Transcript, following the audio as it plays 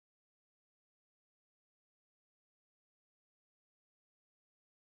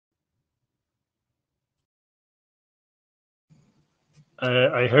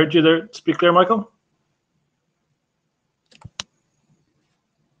I heard you there. Speak there, Michael.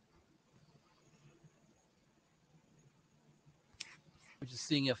 I'm just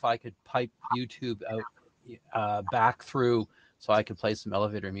seeing if I could pipe YouTube out back through so I could play some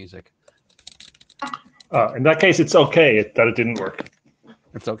elevator music. In that case, it's okay that it didn't work.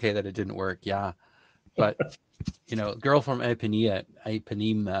 It's okay that it didn't work, yeah. But, you know, Girl from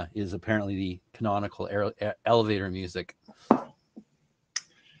Ipanema is apparently the canonical elevator music.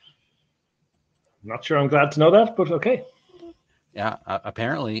 Not sure I'm glad to know that, but okay. Yeah,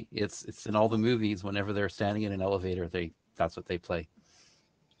 apparently it's in all the movies. Whenever they're standing in an elevator, that's what they play.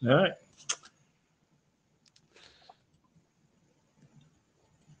 All right.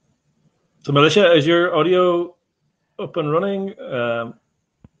 So, Militia, is your audio up and running?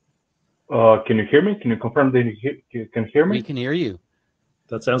 Can you hear me? Can you confirm that you can hear me? We can hear you.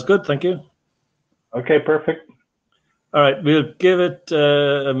 That sounds good. Thank you. Okay, perfect. All right, we'll give it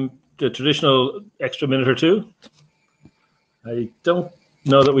the traditional extra minute or two. I don't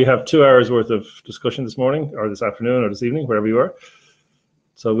know that we have 2 hours worth of discussion this morning or this afternoon or this evening, wherever you are.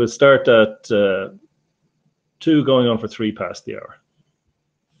 So we'll start at 2 going on for 3 past the hour.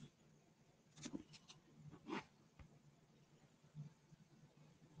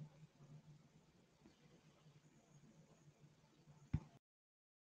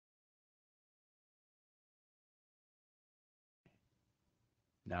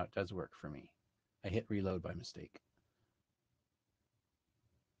 Now it does work for me. I hit reload by mistake.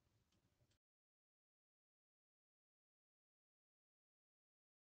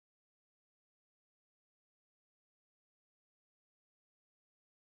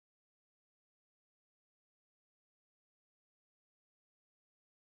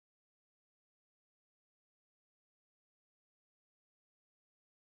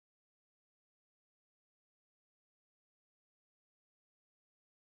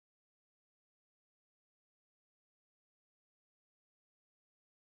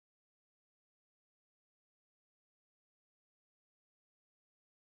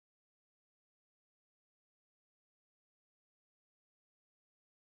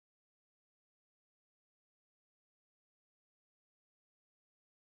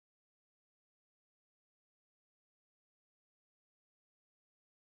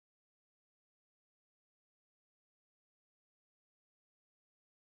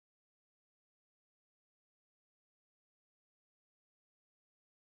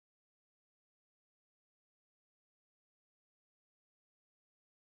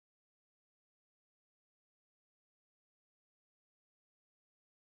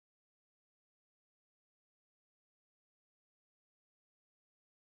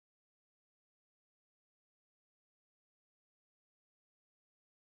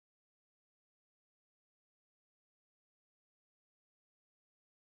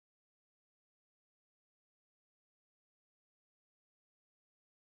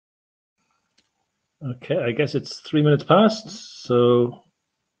 Okay, I guess it's 3 minutes past, so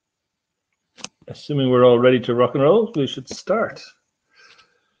assuming we're all ready to rock and roll, we should start.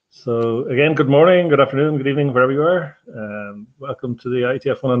 So again, good morning, good afternoon, good evening, wherever you are. Welcome to the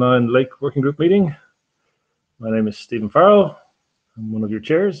IETF109 Lake Working Group meeting. My name is Stephen Farrell. I'm one of your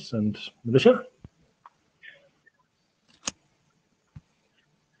chairs, and Militia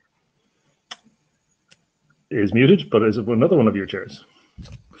is muted, but is another one of your chairs.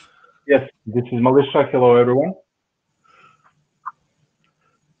 Yes, this is Militia. Hello, everyone.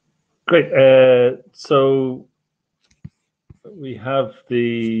 Great. So we have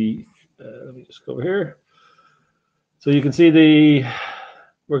the, let me just go over here. So you can see the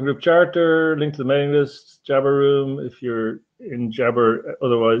working group charter, link to the mailing list, Jabber room, if you're in Jabber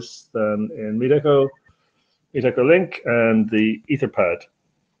otherwise than in MeetEcho link, and the Etherpad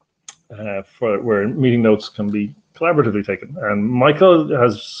for where meeting notes can be collaboratively taken. And Michael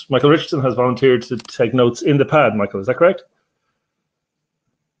Richardson has volunteered to take notes in the pad. Michael, is that correct?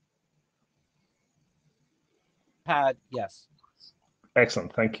 Pad, yes.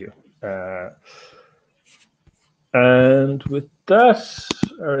 Excellent, thank you. And with that,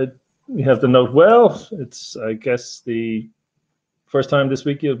 we have the note well. It's, I guess, the first time this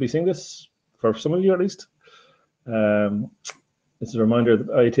week you'll be seeing this, for some of you at least. It's a reminder that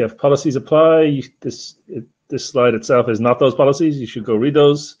IETF policies apply. This slide itself is not those policies. You should go read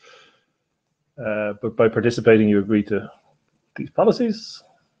those. But by participating, you agree to these policies.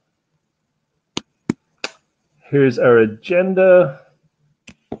 Here's our agenda.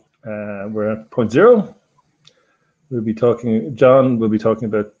 We're at point 0. John will be talking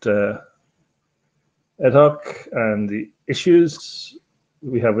about ad hoc and the issues.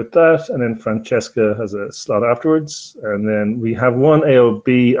 we have with that, and then Francesca has a slot afterwards, and then we have one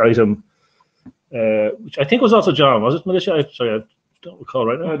AOB item, which I think was also John. Was it, Militia? Sorry, I don't recall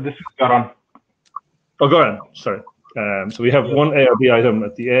right now. This is Garan. Oh, Goran, sorry. So we have one AOB item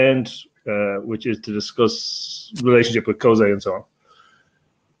at the end, which is to discuss relationship with COSE and so on.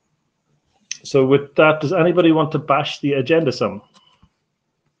 So with that, does anybody want to bash the agenda some?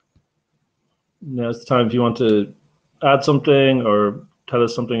 Now's the time if you want to add something or tell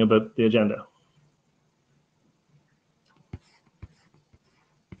us something about the agenda.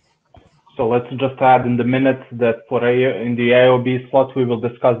 So let's just add in the minutes that in the AOB slot, we will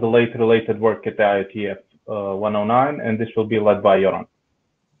discuss the related work at the IETF 109, and this will be led by Joran.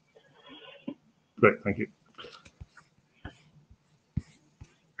 Great, thank you.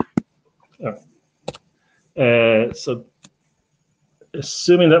 So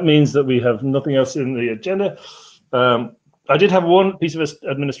assuming that means that we have nothing else in the agenda, I did have one piece of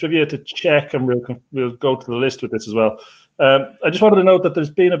administrivia to check, and we'll go to the list with this as well. I just wanted to note that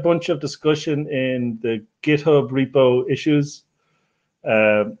there's been a bunch of discussion in the GitHub repo issues,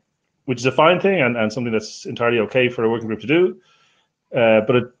 which is a fine thing and something that's entirely okay for a working group to do.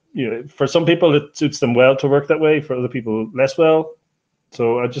 But for some people, it suits them well to work that way. For other people, less well.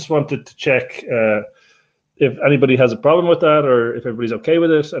 So I just wanted to check if anybody has a problem with that, or if everybody's okay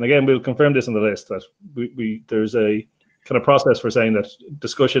with it. And again, we'll confirm this on the list that there's a kind of process for saying that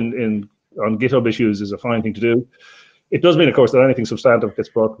discussion on GitHub issues is a fine thing to do. It does mean, of course, that anything substantive gets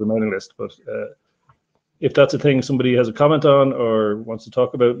brought to the mailing list. But if that's a thing somebody has a comment on or wants to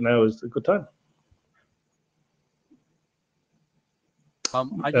talk about, now is a good time.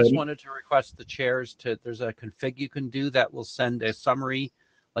 I just wanted to request the chairs there's a config you can do that will send a summary,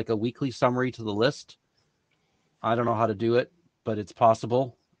 like a weekly summary to the list. I don't know how to do it, but it's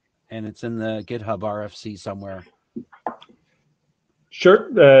possible. And it's in the GitHub RFC somewhere. Sure,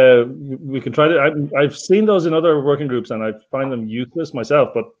 we can try to. I've seen those in other working groups, and I find them useless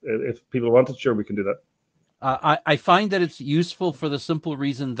myself. But if people want it, sure, we can do that. I find that it's useful for the simple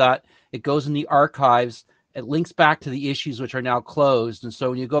reason that it goes in the archives. It links back to the issues which are now closed. And so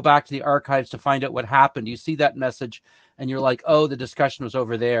when you go back to the archives to find out what happened, you see that message, and you're like, oh, the discussion was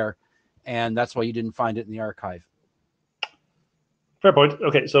over there, and that's why you didn't find it in the archive. Fair point.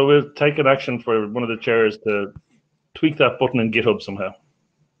 Okay, so we'll take an action for one of the chairs to tweak that button in GitHub somehow.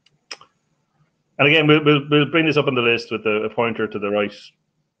 And again, we'll bring this up on the list with a pointer to the right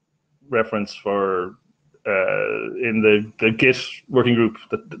reference for in the Git working group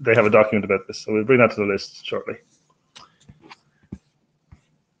that they have a document about this. So we'll bring that to the list shortly.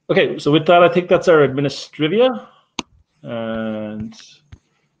 Okay, so with that, I think that's our administrivia. And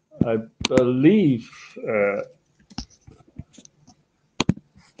I believe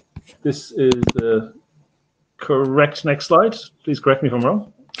this is the correct next slide. Please correct me if I'm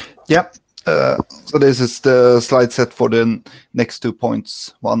wrong. Yeah. So this is the slide set for the next 2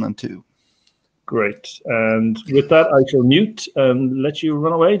 points, 1 and 2. Great. And with that, I shall mute and let you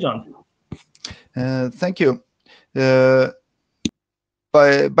run away, John. Thank you. By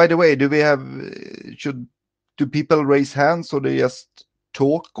the way, do people raise hands, or they just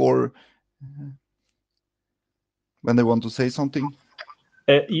talk, or when they want to say something?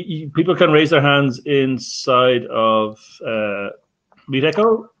 People can raise their hands inside of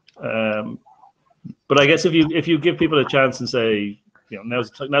MeetEcho, but I guess if you give people a chance and say,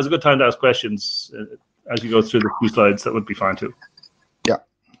 now's a good time to ask questions as you go through the few slides, that would be fine too. Yeah.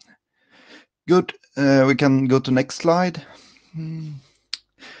 Good. We can go to next slide.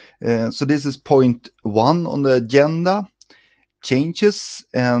 So this is point 1 on the agenda, changes,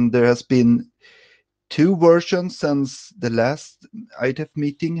 and there has been 2 versions since the last IETF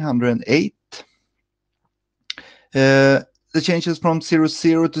meeting, 108. The changes from 00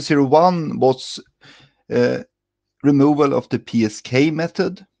 to 01 was removal of the PSK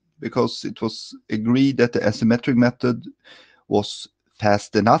method, because it was agreed that the asymmetric method was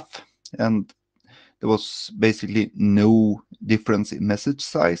fast enough, and there was basically no difference in message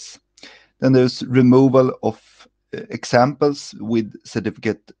size. Then there's removal of examples with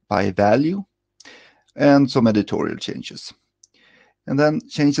certificate by value, and some editorial changes. And then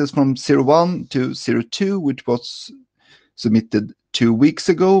changes from 01 to 02, which was submitted 2 weeks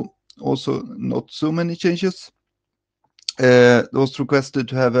ago. Also not so many changes. It was requested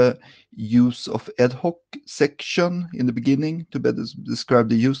to have a use of ad hoc section in the beginning to better describe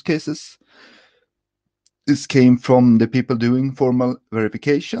the use cases. This came from the people doing formal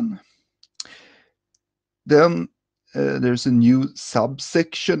verification. Then there's a new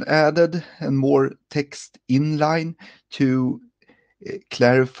subsection added and more text inline to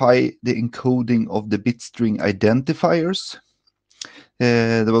clarify the encoding of the bitstring identifiers.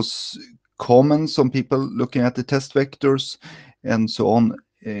 There was comments on people looking at the test vectors and so on,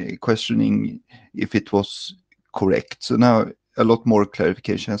 questioning if it was correct. So now a lot more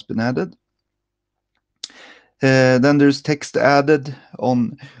clarification has been added. Then there's text added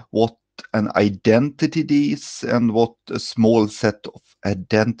on what an identity is and what a small set of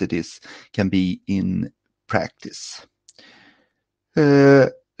identities can be in practice.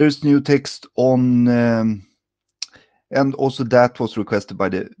 There's new text on, and also that was requested by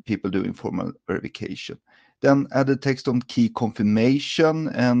the people doing formal verification. Then added text on key confirmation,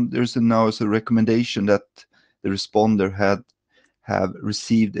 and there's now a recommendation that the responder have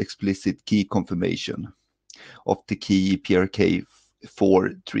received explicit key confirmation of the key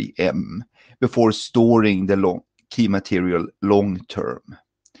PRK43M before storing the key material long term.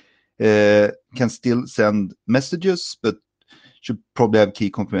 Can still send messages, but should probably have key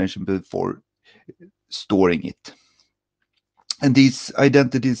confirmation before storing it. And these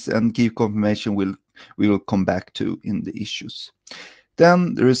identities and key confirmation we will come back to in the issues.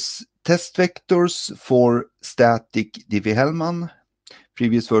 Then there is test vectors for static Diffie-Hellman.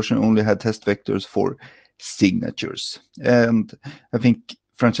 Previous version only had test vectors for signatures. And I think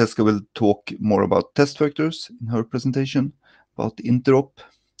Francesca will talk more about test vectors in her presentation about interop.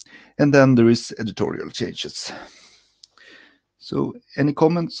 And then there is editorial changes. So any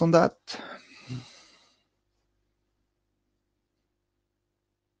comments on that?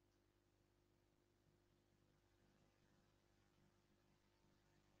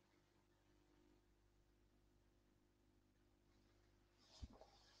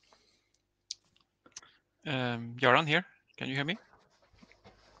 Göran here. Can you hear me?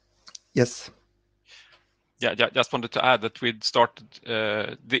 Yes. Yeah, just wanted to add that we'd started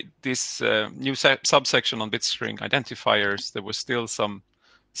this new subsection on bitstring identifiers. There was still some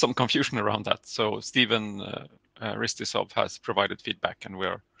confusion around that. So Stephen Ristisov has provided feedback, and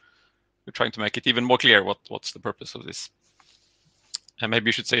we're trying to make it even more clear what's the purpose of this. And maybe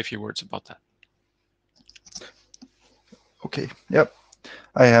you should say a few words about that. Okay. Yep.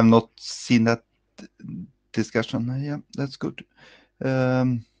 I have not seen that discussion. Yeah, that's good.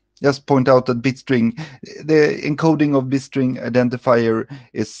 Just point out that bitstring, the encoding of bitstring identifier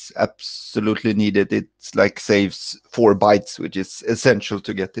is absolutely needed. It's like saves 4 bytes, which is essential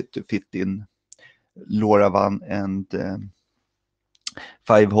to get it to fit in LoRaWAN and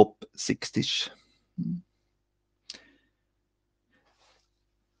 5-hop 6-ish.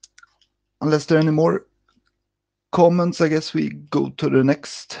 Unless there are any more comments, I guess we go to the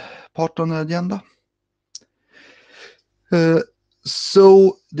next part on the agenda.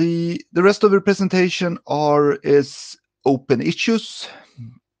 So the rest of the presentation is open issues,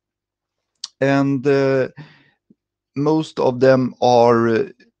 and most of them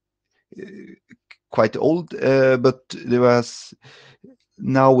are quite old, but there was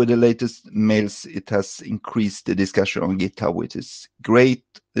now with the latest mails, it has increased the discussion on GitHub, which is great.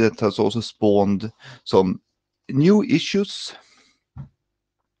 It has also spawned some new issues.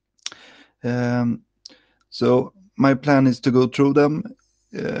 So my plan is to go through them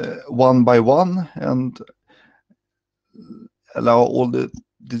one by one and allow all the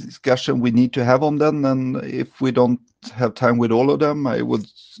discussion we need to have on them. And if we don't have time with all of them, I would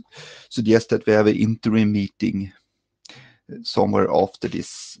suggest that we have an interim meeting somewhere after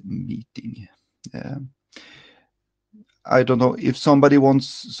this meeting. I don't know if somebody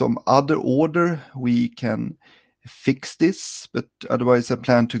wants some other order, we can fix this, but otherwise I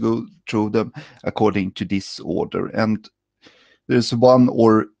plan to go through them according to this order. And there's one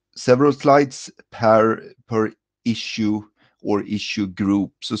or several slides per issue or issue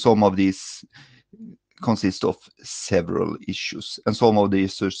group. So some of these consist of several issues, and some of the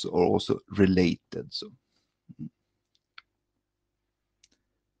issues are also related. So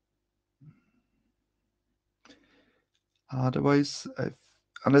otherwise,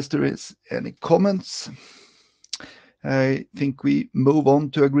 unless there is any comments, I think we move on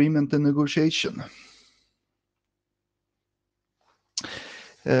to agreement and negotiation.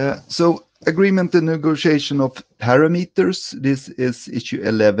 So agreement and negotiation of parameters, this is issue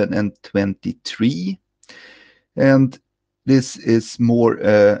 11 and 23. And this is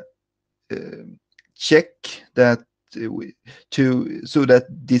more check that so that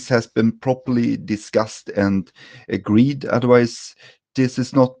this has been properly discussed and agreed. Otherwise, this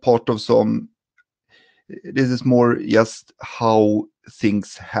is not part of some, this is more just how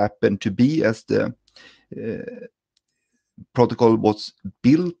things happen to be as the protocol was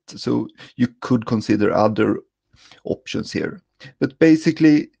built. So you could consider other options here. But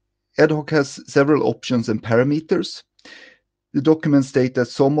basically, ad hoc has several options and parameters. The documents state that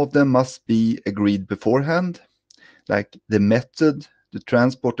some of them must be agreed beforehand, like the method the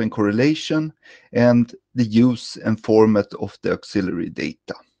transport and correlation, and the use and format of the auxiliary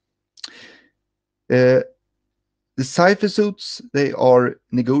data. The cipher suits, they are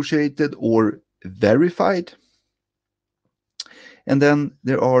negotiated or verified. And then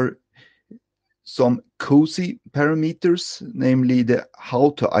there are some cozy parameters, namely the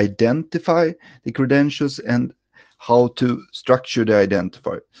how to identify the credentials and how to structure the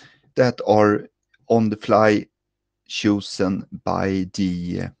identifier, that are on the fly chosen by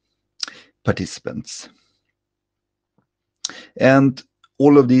the participants. And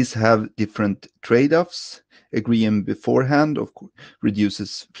all of these have different trade-offs. Agreeing beforehand, of course,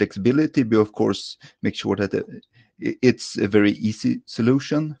 reduces flexibility, but of course, make sure that it's a very easy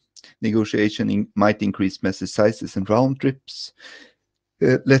solution. Negotiation might increase message sizes and round trips.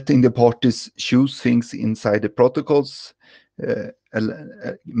 Letting the parties choose things inside the protocols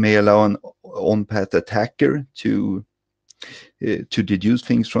may allow an on-path attacker to deduce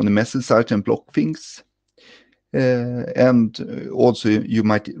things from the message size and block things. And also you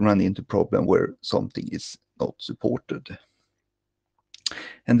might run into problem where something is not supported.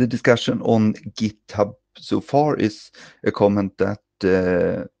 And the discussion on GitHub so far is a comment that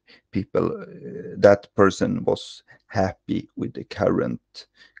that person was happy with the current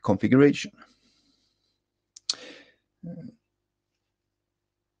configuration.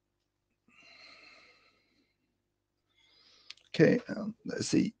 Okay, let's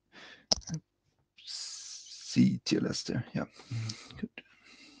see. TLS there, yeah, good.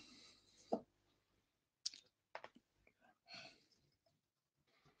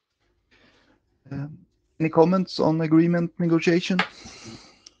 Any comments on agreement negotiation?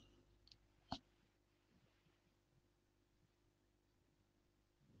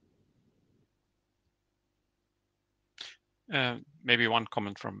 Maybe one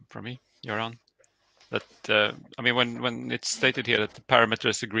comment from me, Göran. That I mean, when it's stated here that the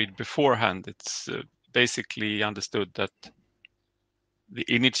parameters agreed beforehand, it's basically understood that the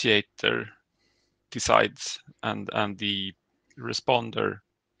initiator decides and the responder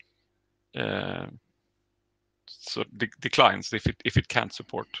so declines if it can't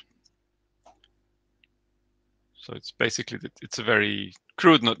support. So it's basically it's a very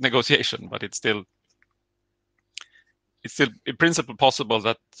crude negotiation, but it's still in principle possible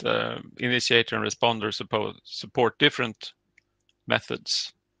that initiator and responder support different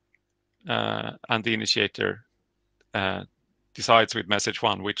methods, and the initiator decides with message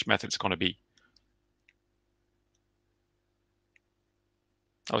one which method it's going to be.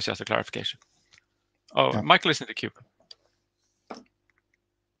 That was just a clarification. Oh, yeah. Michael is in the queue.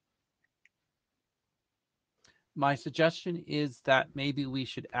 My suggestion is that maybe we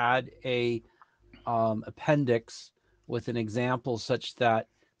should add a appendix with an example such that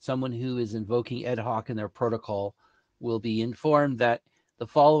someone who is invoking ad hoc in their protocol will be informed that the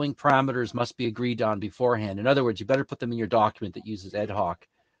following parameters must be agreed on beforehand. In other words, you better put them in your document that uses ad hoc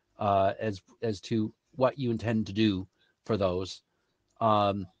as to what you intend to do for those,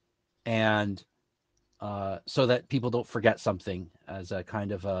 and so that people don't forget something as a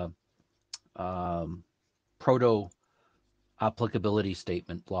kind of a proto applicability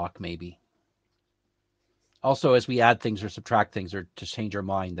statement block, maybe. Also, as we add things or subtract things or to change our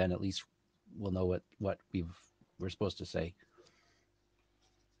mind, then at least we'll know what we're supposed to say.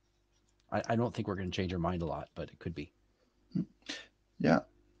 I don't think we're going to change our mind a lot, but it could be. Yeah,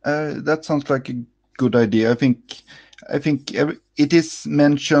 that sounds like a good idea. I think it is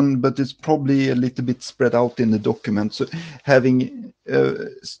mentioned, but it's probably a little bit spread out in the document. So having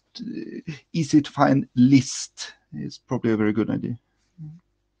easy to find list is probably a very good idea.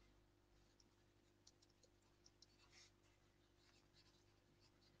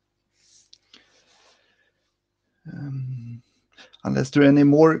 Unless there are any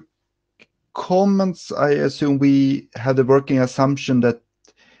more comments, I assume we have the working assumption that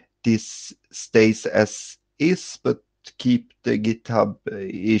this stays as is, but keep the GitHub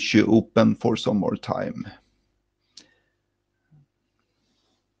issue open for some more time.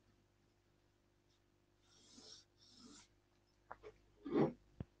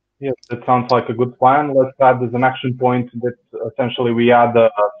 Yes, that sounds like a good plan. Let's add as an action point that essentially we add a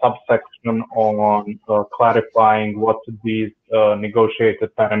subsection on clarifying what these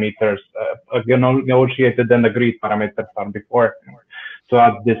negotiated parameters, negotiated and agreed parameters are before, to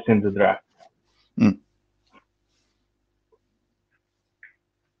add this in the draft. Mm.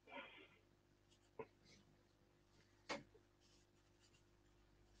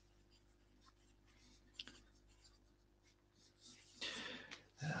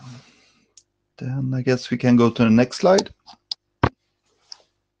 Then I guess we can go to the next slide.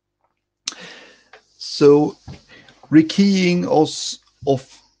 So rekeying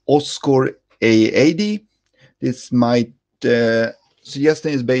of OSCORE AAD. This might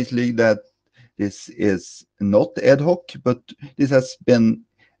suggestion is basically that this is not ad hoc, but this has been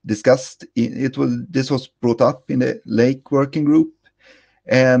discussed. This was brought up in the Lake working group,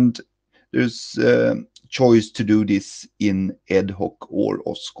 and there's a choice to do this in ad hoc or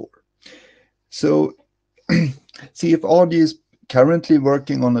OSCORE. So CFRD is currently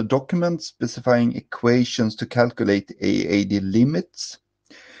working on a document specifying equations to calculate AAD limits.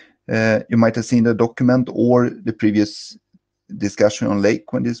 You might have seen the document or the previous discussion on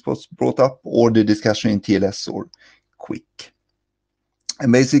Lake when this was brought up, or the discussion in TLS or Quick.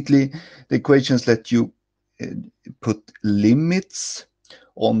 And basically, the equations let you put limits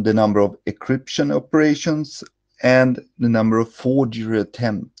on the number of encryption operations and the number of forgery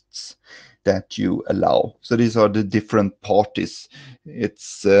attempts that you allow. So these are the different parties.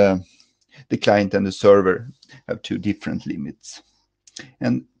 It's the client and the server have two different limits.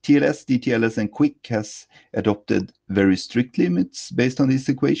 And TLS, DTLS, and Quick has adopted very strict limits based on these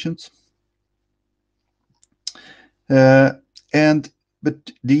equations. But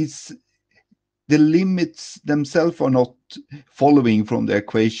the limits themselves are not following from the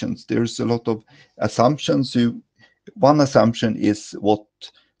equations. There's a lot of assumptions. One assumption is what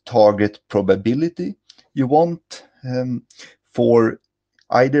target probability you want for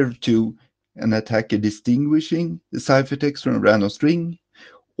either to an attacker distinguishing the ciphertext from a random string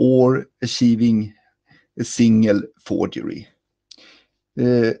or achieving a single forgery.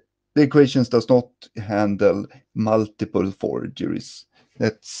 The equations does not handle multiple forgeries.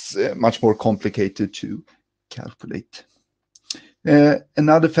 That's much more complicated to calculate.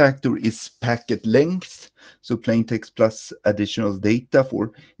 Another factor is packet length. So plaintext plus additional data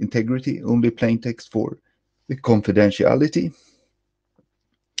for integrity, only plaintext for the confidentiality.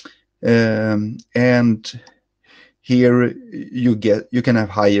 And here you can have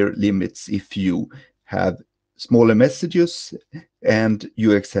higher limits if you have smaller messages and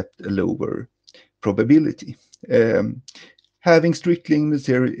you accept a lower probability. Having strict limits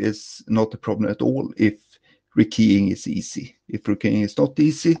here is not a problem at all if rekeying is easy. If rekeying is not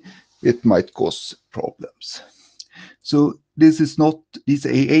easy, it might cause problems. So these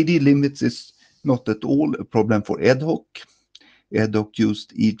AAD limits is not at all a problem for ad hoc. Ad hoc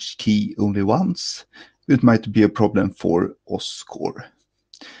used each key only once. It might be a problem for OSCORE.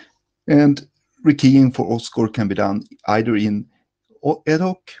 And rekeying for OSCORE can be done either in ad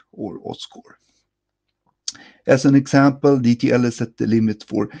hoc or OSCORE. As an example, DTL set the limit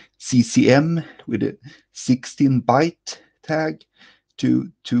for CCM with a 16-byte tag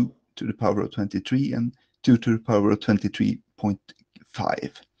to 2 to the power of 23 and 2 to the power of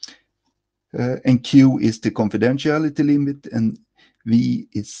 23.5. And Q is the confidentiality limit and V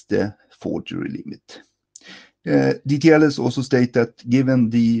is the forgery limit. DTLS also state that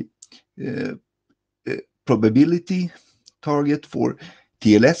given the probability target for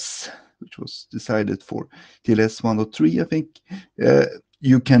TLS, which was decided for TLS 103, I think,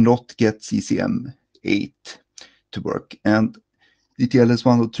 you cannot get CCM 8 to work. And DTLS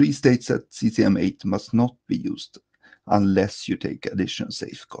 103 states that CCM 8 must not be used unless you take additional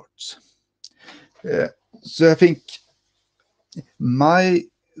safeguards. So I think my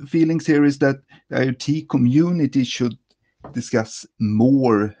feelings here is that the IoT community should discuss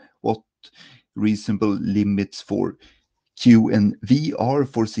more what reasonable limits for Q and V are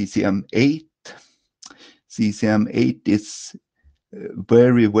for CCM 8. CCM 8 is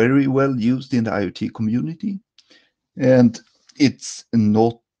very, very well used in the IoT community. And it's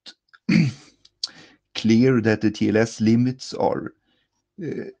not clear that the TLS limits are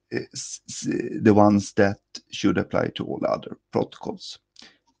the ones that should apply to all other protocols.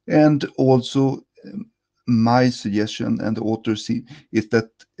 And also my suggestion and the authors is that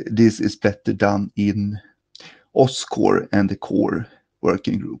this is better done in OSCORE and the core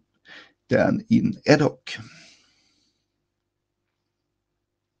working group than in ad hoc.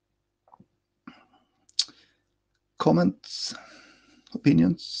 Comments,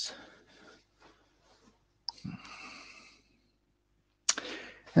 opinions?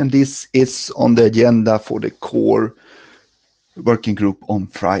 And this is on the agenda for the core working group on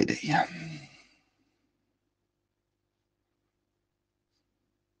Friday.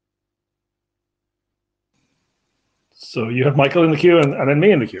 So you have Michael in the queue and then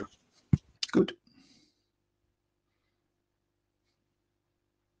me in the queue. Good.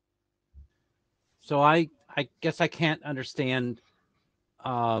 So I guess I can't understand.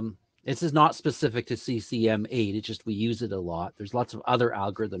 This is not specific to CCM8. It's just we use it a lot. There's lots of other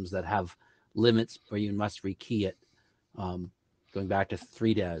algorithms that have limits where you must rekey it. Going back to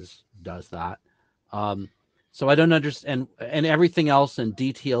 3DES does that. So I don't understand, and everything else in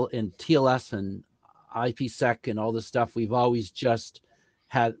TLS and IPsec and all this stuff, we've always just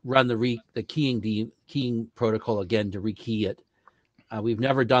had run the keying protocol again to rekey it. We've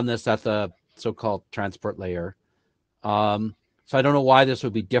never done this at the so-called transport layer. So I don't know why this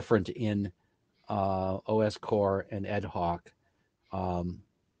would be different in OS core and ad hoc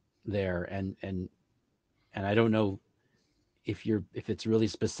there, and I don't know if it's really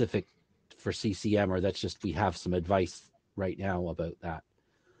specific for CCM, or that's just we have some advice right now about that.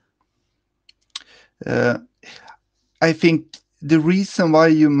 I think the reason why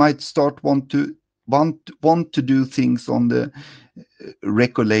you might want to do things on the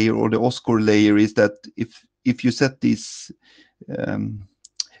record layer or the OSCORE layer is that if you set this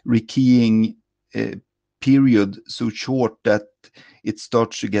rekeying period so short that it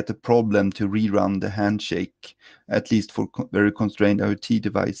starts to get a problem to rerun the handshake, at least for very constrained IoT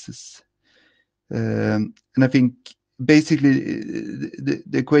devices. And I think basically the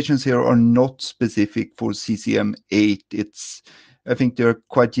equations here are not specific for CCM8. I think they're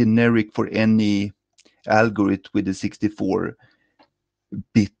quite generic for any algorithm with a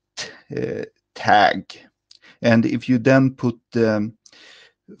 64-bit tag. And if you then put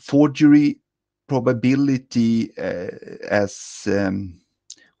forgery probability as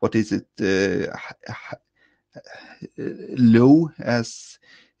what is it, low as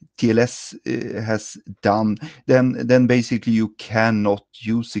TLS has done, then basically you cannot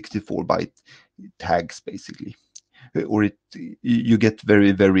use 64-byte tags basically, or you get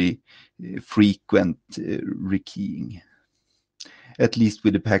very, very frequent rekeying, at least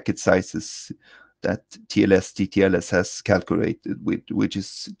with the packet sizes that TTLS has calculated with, which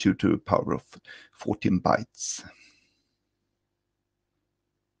is 2 to the power of 14 bytes.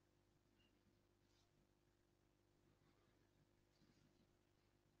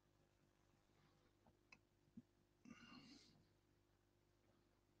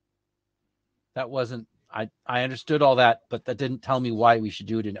 That wasn't, I understood all that, but that didn't tell me why we should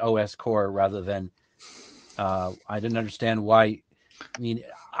do it in OS core rather than, I didn't understand why. I mean,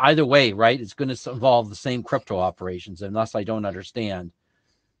 either way, right? It's going to involve the same crypto operations, unless I don't understand.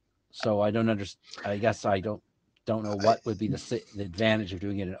 So I don't understand. I guess I don't know what would be the advantage of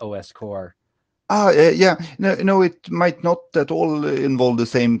doing it in OS core. Yeah, no, it might not at all involve the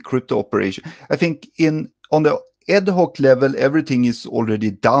same crypto operation. I think on the ad hoc level, everything is already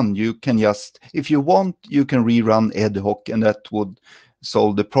done. You can just, if you want, you can rerun ad hoc, and that would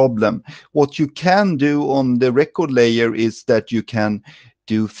solve the problem. What you can do on the record layer is that you can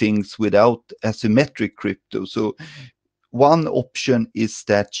do things without asymmetric crypto. So one option is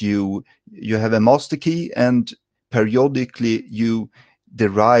that you have a master key, and periodically you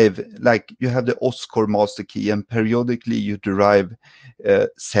derive, like you have the OSCORE master key, and periodically you derive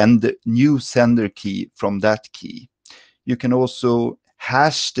new sender key from that key. You can also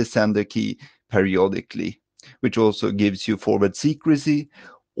hash the sender key periodically, which also gives you forward secrecy,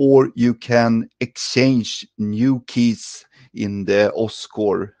 or you can exchange new keys in the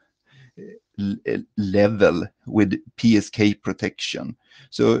OSCORE level with PSK protection.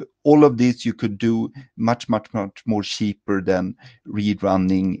 So all of this you could do much more cheaper than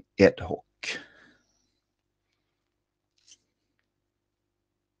rerunning ad hoc.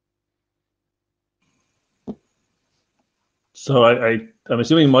 So I'm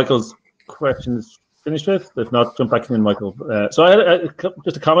assuming Michael's question is finished with. If not, jump back in, Michael. So I had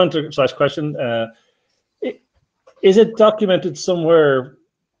just a comment / question. Is it documented somewhere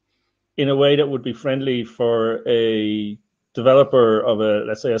in a way that would be friendly for a developer of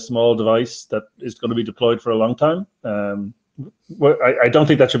let's say a small device that is going to be deployed for a long time? I don't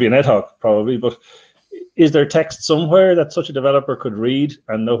think that should be an ad hoc probably, but is there text somewhere that such a developer could read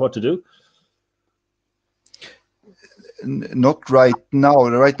and know what to do? Not right now.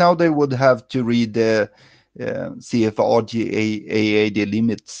 Right now they would have to read the CFRGAAD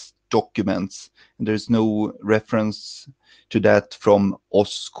limits documents, and there's no reference to that from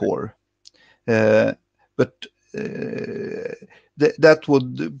OSCORE. But that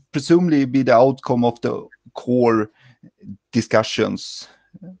would presumably be the outcome of the core discussions.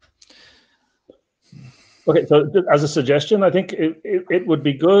 Okay, so as a suggestion, I think it would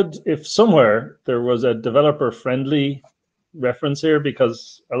be good if somewhere there was a developer-friendly reference here,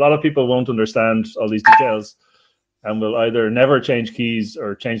 because a lot of people won't understand all these details and will either never change keys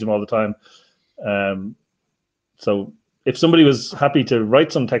or change them all the time. So if somebody was happy to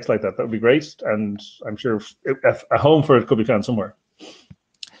write some text like that, that would be great. And I'm sure a home for it could be found somewhere.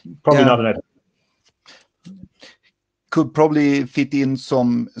 Probably not an edit. Could probably fit in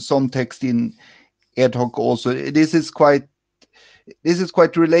some text in ad hoc also. This is quite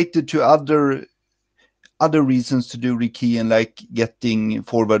related to other reasons to do rekeying, like getting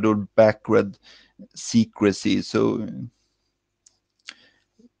forward or backward secrecy. So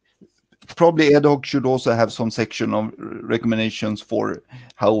probably ad hoc should also have some section of recommendations for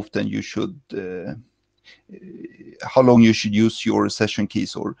how often you should, how long you should use your session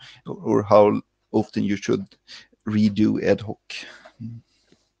keys, or how often you should redo ad hoc.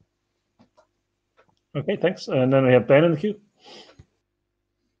 Okay, thanks. And then we have Ben in the queue.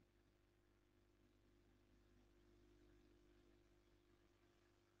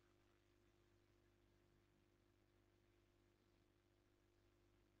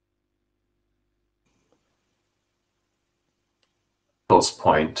 Michael's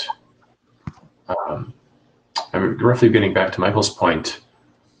point, I'm roughly getting back to Michael's point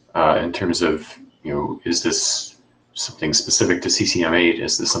in terms of, is this something specific to CCM8?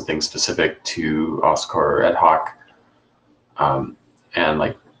 Is this something specific to OSCOR or ad hoc? And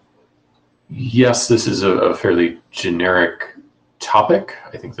like, yes, this is a fairly generic topic.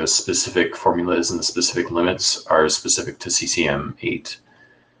 I think the specific formulas and the specific limits are specific to CCM8.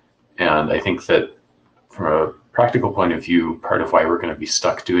 And I think that from a practical point of view, part of why we're going to be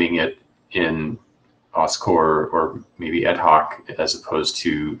stuck doing it in OSCOR or maybe ad hoc as opposed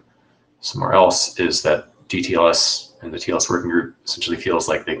to somewhere else is that DTLS and the TLS working group essentially feels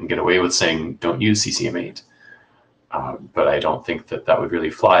like they can get away with saying don't use CCM8. But I don't think that that would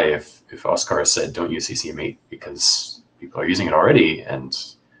really fly if OSCOR said don't use CCM8 because people are using it already, and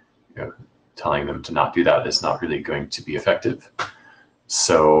telling them to not do that is not really going to be effective.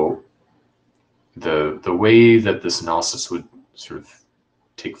 So the way that this analysis would sort of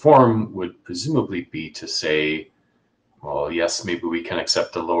take form would presumably be to say, well, yes, maybe we can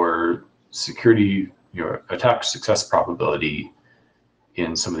accept a lower security, attack success probability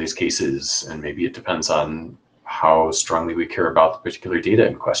in some of these cases, and maybe it depends on how strongly we care about the particular data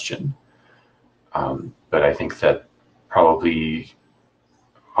in question. But I think that probably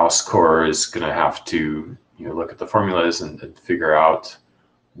OSCOR is going to have to look at the formulas and figure out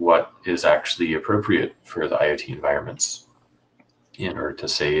what is actually appropriate for the IoT environments in order to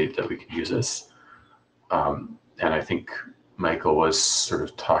say that we can use this. And I think Michael was sort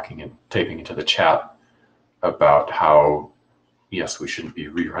of talking and typing into the chat about how, yes, we shouldn't be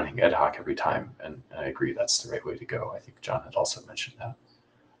rerunning ad hoc every time. And I agree, that's the right way to go. I think John had also mentioned that.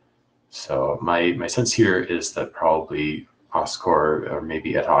 So my sense here is that probably OSCOR or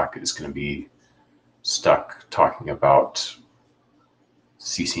maybe ad hoc is going to be stuck talking about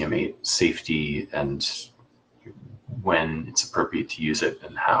CCM8 safety and when it's appropriate to use it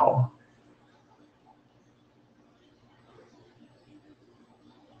and how.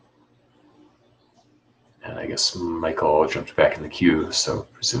 And I guess Michael jumped back in the queue, so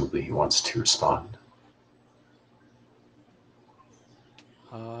presumably he wants to respond.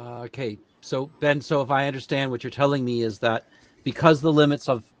 Okay, so Ben, so if I understand what you're telling me is that because the limits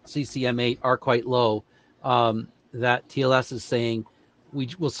of CCM8 are quite low, that TLS is saying we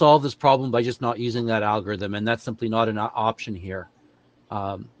will solve this problem by just not using that algorithm, and that's simply not an option here.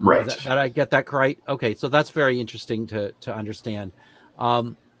 Right. That I get that correct? Okay, so that's very interesting to understand.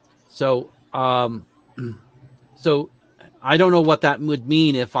 So I don't know what that would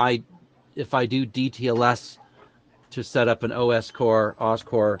mean if I do DTLS to set up an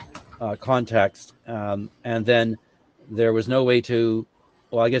OSCOR context, and then there was no way to,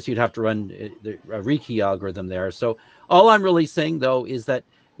 well, I guess you'd have to run a rekey algorithm there. So all I'm really saying though is that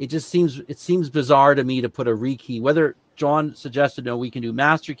it seems bizarre to me to put a rekey, whether John suggested, no, we can do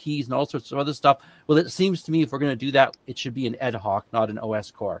master keys and all sorts of other stuff. Well, it seems to me if we're going to do that, it should be an ad hoc, not an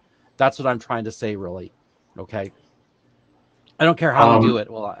OSCOR. That's what I'm trying to say, really. Okay. I don't care how we do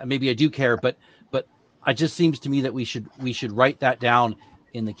it. Well, maybe I do care, but it just seems to me that we should write that down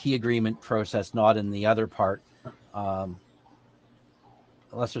in the key agreement process, not in the other part, unless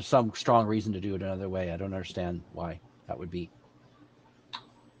there's some strong reason to do it another way. I don't understand why that would be.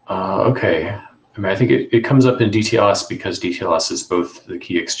 Okay. I mean, I think it comes up in DTLS because DTLS is both the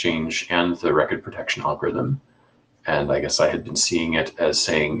key exchange and the record protection algorithm. And I guess I had been seeing it as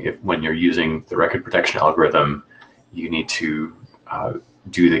saying when you're using the record protection algorithm, you need to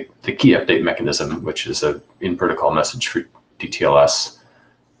do the key update mechanism, which is a in-protocol message for DTLS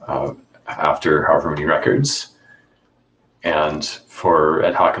after however many records. And for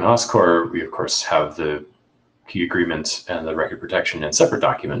ad hoc and OSCOR, we of course have the key agreement and the record protection in separate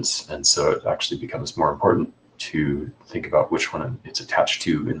documents. And so it actually becomes more important to think about which one it's attached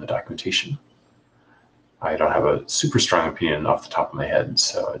to in the documentation. I don't have a super strong opinion off the top of my head,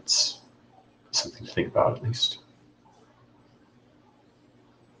 so it's something to think about at least.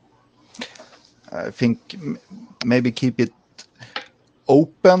 I think maybe keep it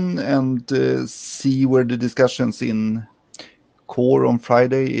open and see where the discussions in core on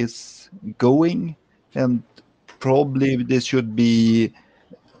Friday is going, and probably there should be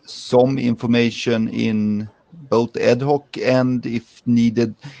some information in both ad hoc and, if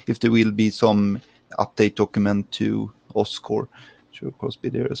needed, if there will be some update document to OSCOR, should of course be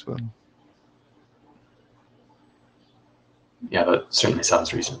there as well. Yeah, that certainly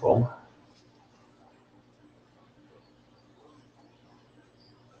sounds reasonable.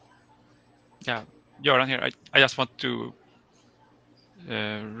 Yeah, Göran here. I just want to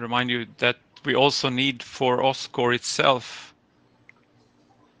remind you that we also need for OSCOR itself,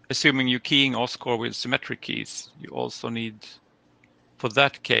 assuming you're keying OSCOR with symmetric keys, you also need, for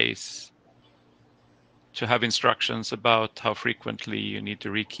that case, to have instructions about how frequently you need to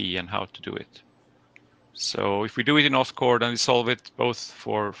rekey and how to do it. So if we do it in OSCOR, then we solve it both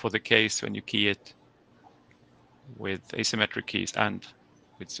for the case when you key it with asymmetric keys and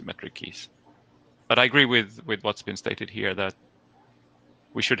with symmetric keys. But I agree with what's been stated here, that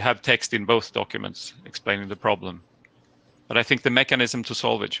we should have text in both documents explaining the problem. But I think the mechanism to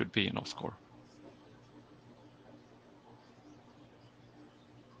solve it should be in OSCOR.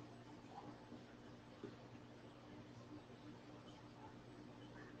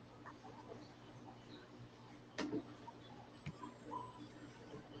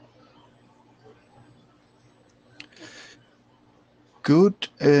 Good.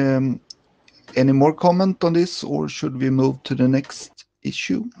 Any more comment on this, or should we move to the next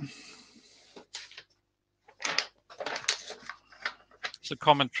issue? It's a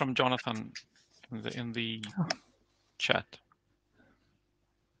comment from Jonathan in the chat.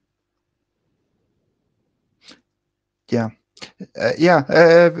 Yeah.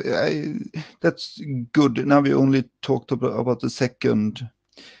 That's good. Now we only talked about the second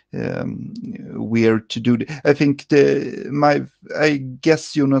where to do it. I think I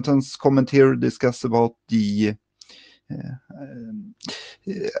guess Jonathan's comment here discussed about the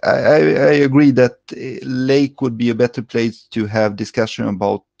I agree that Lake would be a better place to have discussion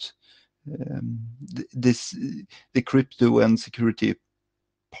about the crypto and security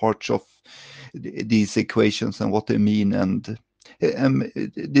parts of these equations and what they mean. And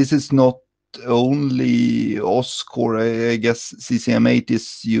this is not only OSCOR. I guess CCM8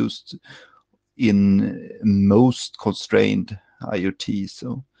 is used in most constrained IoT,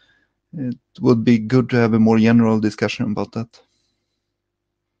 so it would be good to have a more general discussion about that.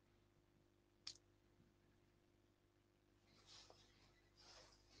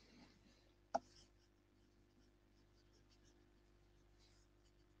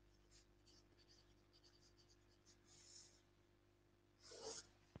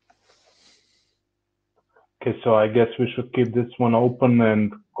 Okay, so I guess we should keep this one open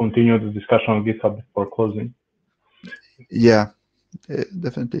and continue the discussion on GitHub before closing. Yeah,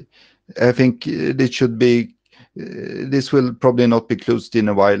 definitely. I think this should be, this will probably not be closed in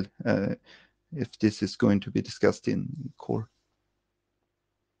a while if this is going to be discussed in core.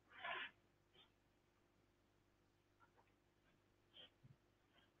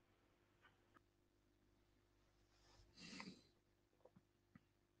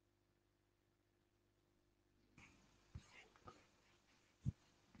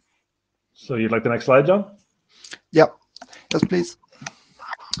 So you'd like the next slide, John? Yeah, yes, please.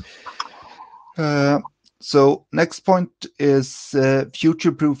 So next point is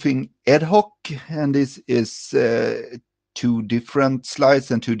future-proofing ad hoc, and this is two different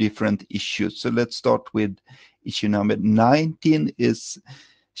slides and two different issues. So let's start with issue number 19 is,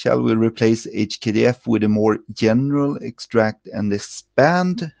 shall we replace HKDF with a more general extract and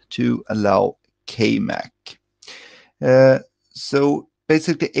expand to allow KMAC? So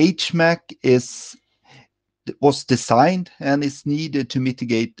basically HMAC was designed and is needed to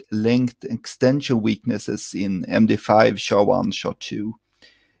mitigate length extension weaknesses in MD5, SHA-1, SHA-2.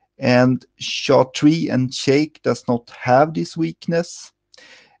 And SHA-3 and Shake does not have this weakness,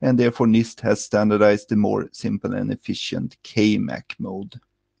 and therefore NIST has standardized the more simple and efficient KMAC mode.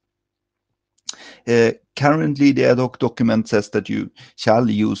 Currently, the ad hoc document says that you shall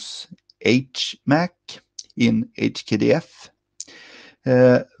use HMAC in HKDF.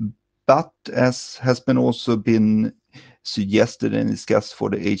 But as has been also been suggested and discussed for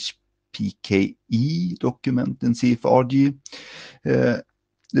the HPKE document in CFRG,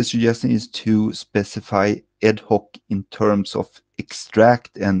 the suggestion is to specify ad hoc in terms of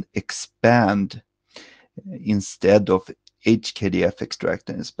extract and expand instead of HKDF extract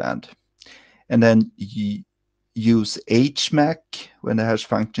and expand. And then use HMAC when the hash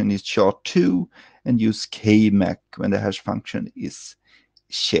function is SHA-2 and use KMAC when the hash function is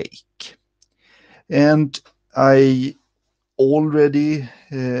Shake. And I already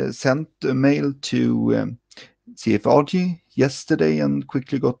sent a mail to CFRG yesterday and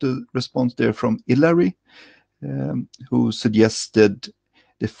quickly got a response there from Ilari, who suggested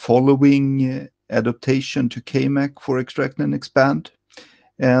the following adaptation to KMAC for extract and expand,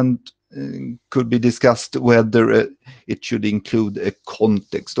 and could be discussed whether it should include a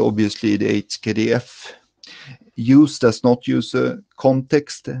context. Obviously, the HKDF does not use a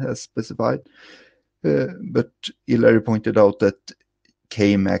context as specified, but Ilari pointed out that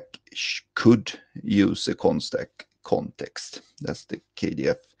KMAC could use a context. That's the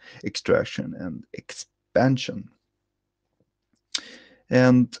KDF extraction and expansion.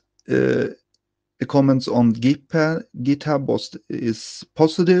 And the comments on GitHub is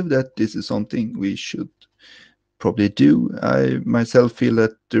positive, that this is something we should probably do. I myself feel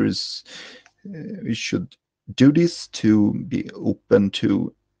that we should do this to be open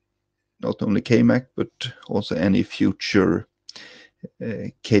to not only KMAC but also any future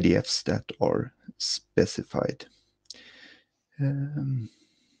KDFs that are specified. There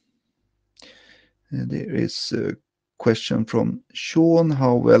is a question from Sean,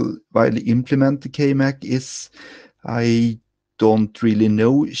 how widely implemented KMAC is. I don't really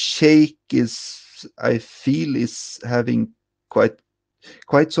know. Shake I feel is having quite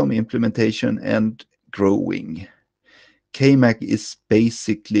some implementation and growing. KMAC is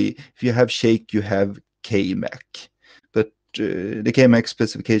basically, if you have Shake, you have KMAC. But the KMAC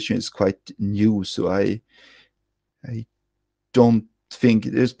specification is quite new, so I don't think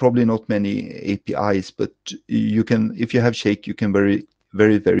there's probably not many APIs, but you can, if you have Shake, you can very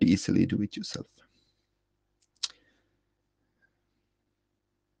easily do it yourself.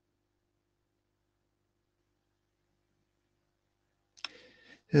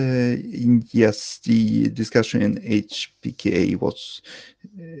 Yes, the discussion in HPKA was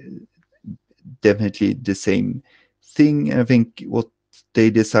definitely the same thing. I think what they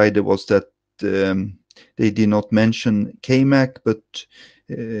decided was that they did not mention KMAC, but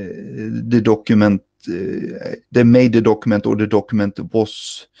the document, they made the document, or the document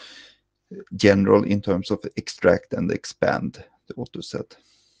was general in terms of extract and expand, the author said.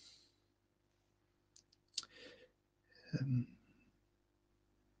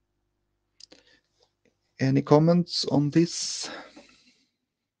 Any comments on this?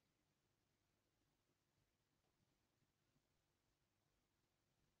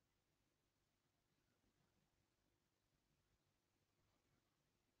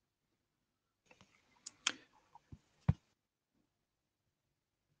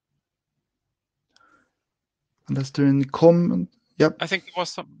 Unless there any comment? Yep. I think there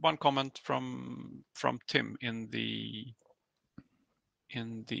was one comment from Tim in the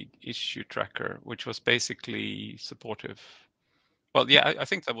issue tracker, which was basically supportive. Well, yeah, I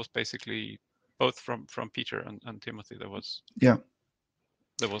think that was basically both from Peter and Timothy. There was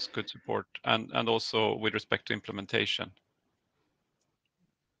good support, and also with respect to implementation.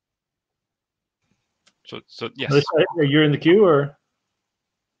 So yes. Are you in the queue or?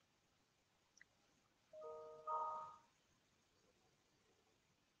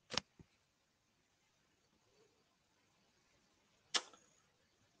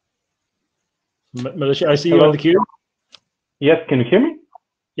 Melissa, I see you in the queue. Yes, can you hear me?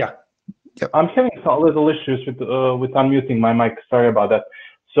 Yeah. Yep. I'm having some little issues with unmuting my mic. Sorry about that.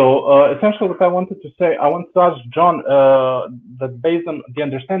 So essentially what I wanted to say, I want to ask John that based on the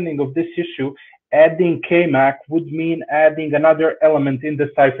understanding of this issue, adding KMAC would mean adding another element in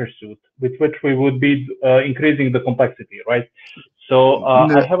the cipher suit, with which we would be increasing the complexity, right? So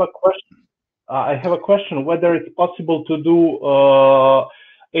No. I have a question. I have a question whether it's possible to do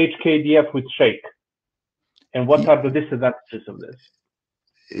HKDF with Shake, and what are the disadvantages of this?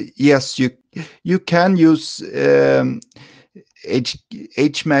 Yes, you can use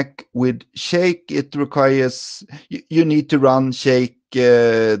HMAC with Shake. It requires, you need to run Shake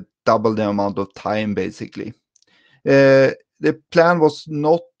double the amount of time, basically. The plan was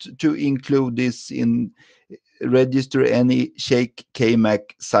not to include this in register any Shake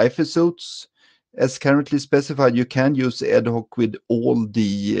KMAC cipher suits. As currently specified, you can use ad hoc with all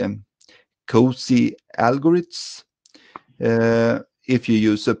the COSI algorithms if you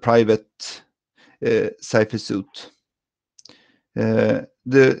use a private cipher suit.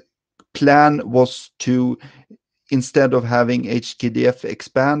 The plan was to, instead of having HKDF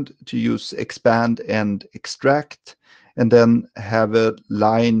expand, to use expand and extract, and then have a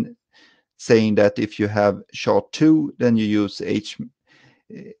line saying that if you have SHA-2, then you use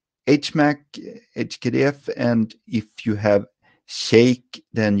HMAC, HKDF, and if you have Shake,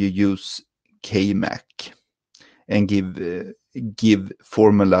 then you use KMAC, and give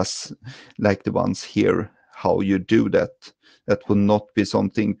formulas like the ones here, how you do that. that will not be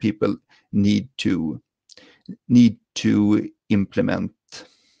something people need to implement.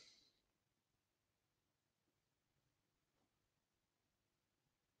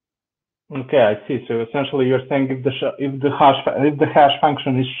 Okay, I see. So essentially, you're saying if the hash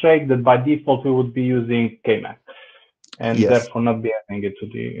function is shake, that by default we would be using KMac, and Yes. therefore not be adding it to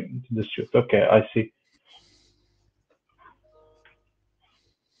the suite. Okay, I see.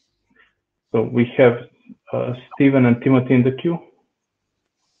 So we have Stephen and Timothy in the queue.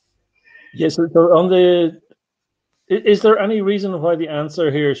 Yes. So on the, is there any reason why the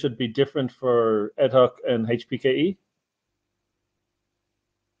answer here should be different for ad hoc and HPKE?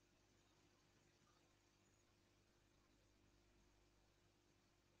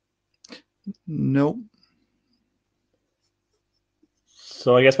 No.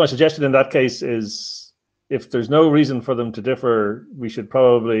 So I guess my suggestion in that case is, if there's no reason for them to differ, we should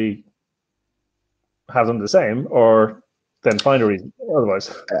probably have them the same, or then find a reason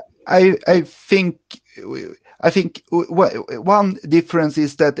otherwise. I think one difference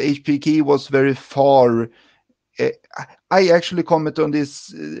is that HPKE was very far. I actually commented on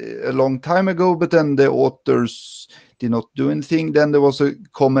this a long time ago, but then the authors did not do anything. Then there was a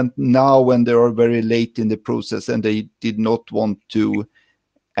comment now when they are very late in the process and they did not want to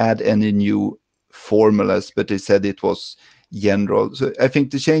add any new formulas, but they said it was general. So I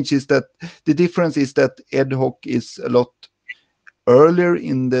think the change is that the difference is that ad hoc is a lot earlier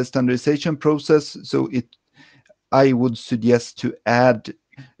in the standardization process. So I would suggest to add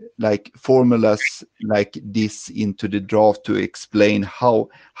like formulas like this into the draft to explain how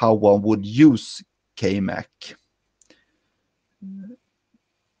one would use KMac.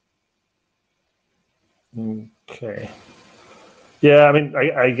 Okay. Yeah, I mean,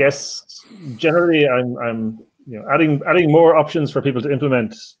 I guess generally I'm adding more options for people to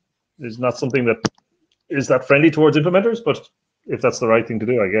implement is not something that is that friendly towards implementers, but if that's the right thing to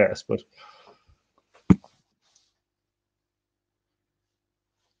do, I guess. But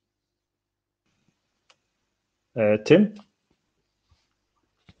Tim?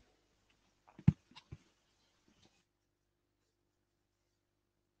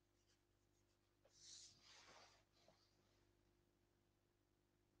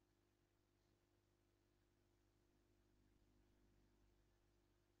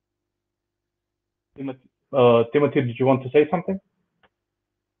 Timothy, did you want to say something?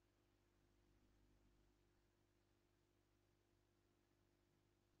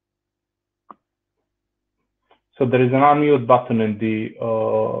 So there is an unmute button in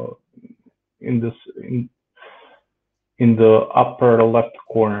the upper left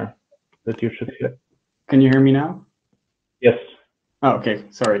corner that you should hit. Can you hear me now? Yes. Oh, okay,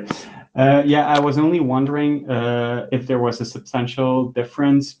 sorry. Yeah, I was only wondering if there was a substantial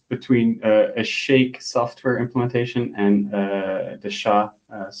difference between a Shake software implementation and the SHA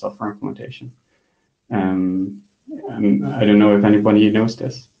software implementation. I don't know if anybody knows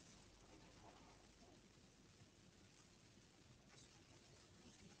this.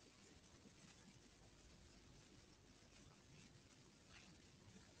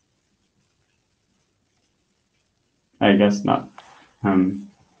 I guess not.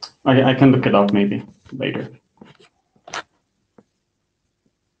 I can look it up maybe later.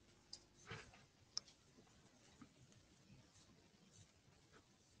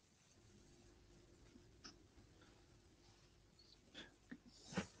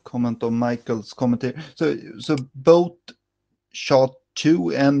 Comment on Michael's commentary. So both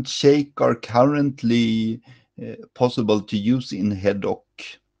SHA-2 and Shake are currently possible to use in HEDOC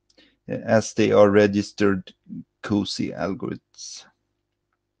as they are registered COSI algorithms.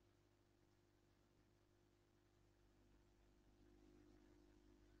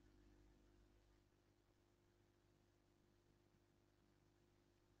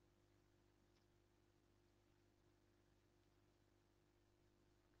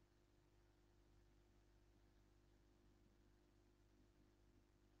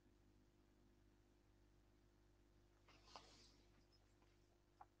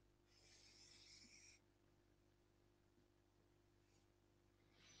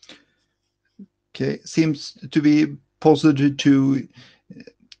 Okay, seems to be possible to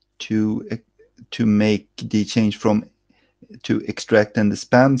make the change from to extract and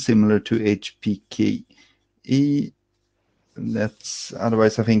expand similar to HPKE.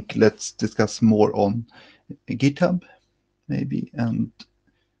 Otherwise I think let's discuss more on GitHub maybe and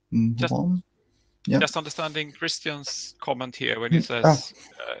move on. Yeah. Just understanding Christian's comment here when he says,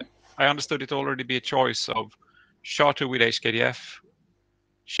 I understood it already be a choice of SHA-2 with HKDF,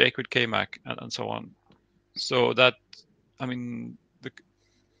 Shake with KMac, and so on. So that, I mean,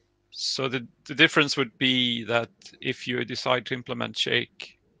 So the difference would be that if you decide to implement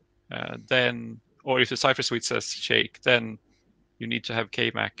shake, then, or if the cipher suite says shake, then you need to have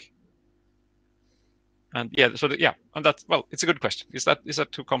KMAC. And yeah, so and that's, well, it's a good question. Is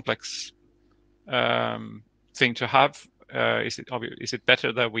that too complex thing to have? Is it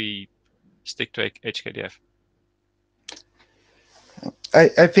better that we stick to HKDF?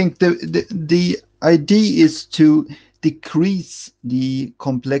 I think the idea is to decrease the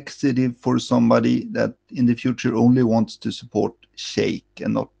complexity for somebody that in the future only wants to support shake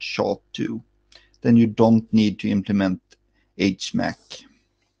and not SHA-2. Then you don't need to implement HMAC.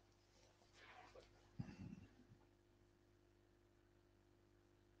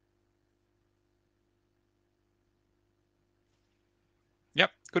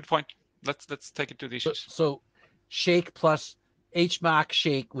 Yep, good point. Let's take it to the issues. So shake plus HMAC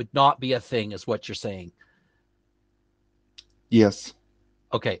shake would not be a thing, is what you're saying. Yes.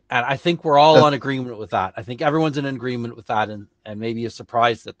 Okay, and I think we're all on agreement with that. I think everyone's in agreement with that, and maybe a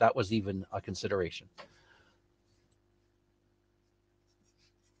surprise that was even a consideration.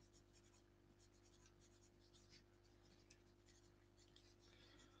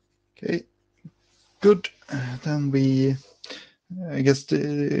 Okay, good. Then I guess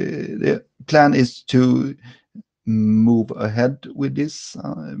the plan is to move ahead with this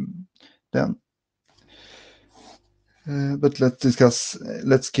then. But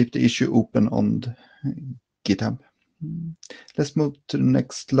let's keep the issue open on GitHub. Let's move to the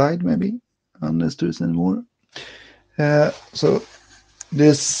next slide, maybe, unless there's any more. So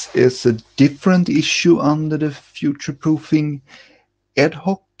this is a different issue under the future-proofing ad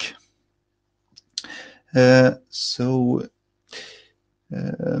hoc. Ad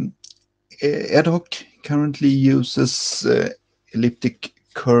hoc currently uses elliptic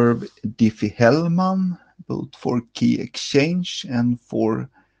curve Diffie-Hellman, both for key exchange and for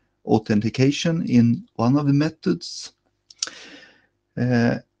authentication in one of the methods.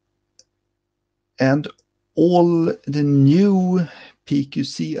 And all the new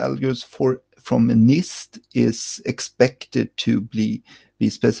PQC algorithms from NIST is expected to be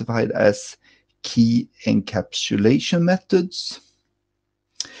specified as key encapsulation methods.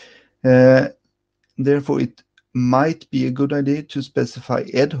 Therefore, it might be a good idea to specify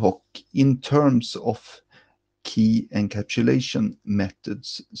ad hoc in terms of key encapsulation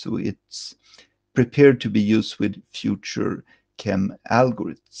methods, so it's prepared to be used with future chem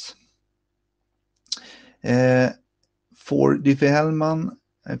algorithms. For Diffie-Hellman,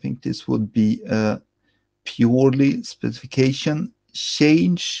 I think this would be a purely specification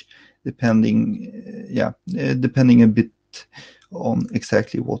change, depending a bit on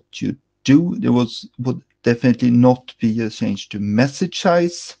exactly what you do. There would definitely not be a change to message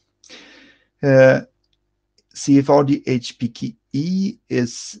size. CFRD HPKE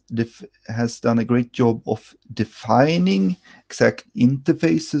has done a great job of defining exact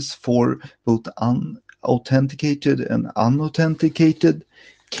interfaces for both authenticated and unauthenticated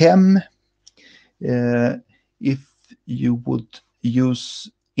chem. If you would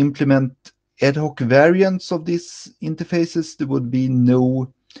implement ad hoc variants of these interfaces, there would be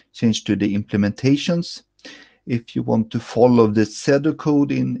no change to the implementations. If you want to follow the CEDO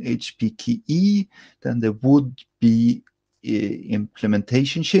code in HPKE, then there would be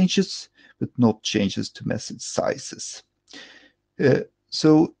implementation changes, but not changes to message sizes.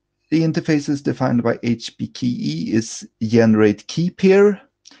 So the interfaces defined by HPKE is generate key pair.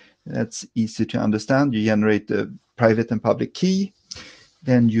 That's easy to understand. You generate the private and public key.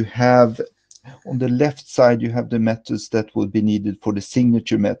 Then you have, on the left side, you have the methods that would be needed for the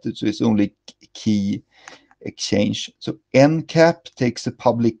signature method. So it's only key exchange. So NCAP takes a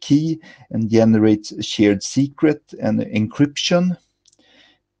public key and generates a shared secret and encryption.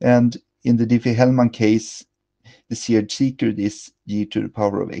 And in the Diffie-Hellman case, the shared secret is G to the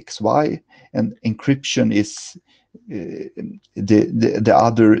power of XY, and encryption is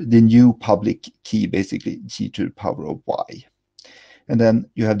the new public key, basically G to the power of Y. And then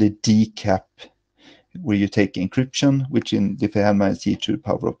you have the DCAP, where you take encryption, which in Diffie-Hellman is G to the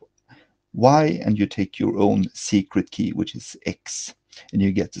power of Y, and you take your own secret key, which is X, and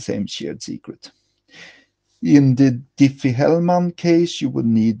you get the same shared secret. In the Diffie-Hellman case, you would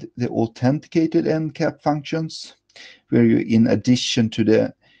need the authenticated NCAP functions, where you, in addition to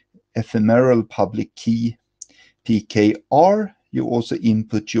the ephemeral public key PKR, you also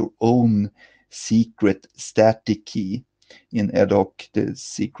input your own secret static key. In ad hoc, the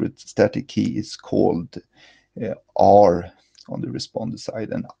secret static key is called R on the responder side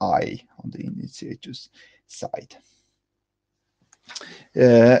and I on the initiator's side.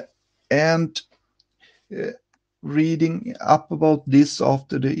 reading up about this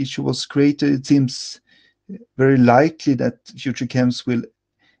after the issue was created, it seems very likely that future chems will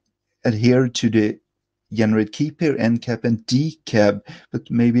adhere to the generate key pair NCAP and DCAP, but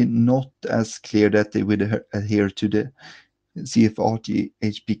maybe not as clear that they would adhere to the CFRG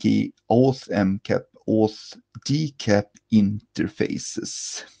HPK auth MCAP auth DCAP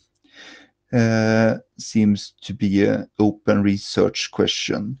interfaces. Seems to be an open research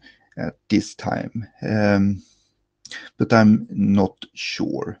question at this time, but I'm not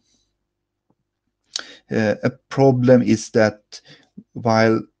sure. A problem is that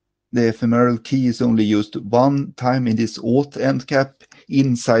while the ephemeral key is only used one time in this auth endcap,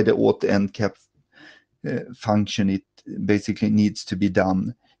 inside the auth endcap function, it basically needs to be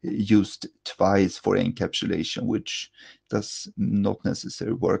used twice for encapsulation, which does not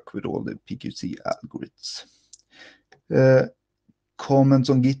necessarily work with all the PQC algorithms. Comments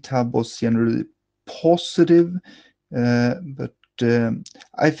on GitHub was generally positive, but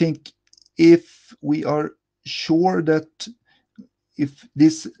I think if we are sure that if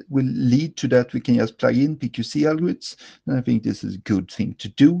this will lead to that we can just plug in PQC algorithms, then I think this is a good thing to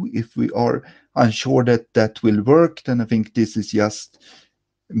do. If we are unsure that that will work, then I think this is just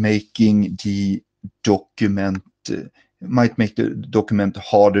making the document, might make the document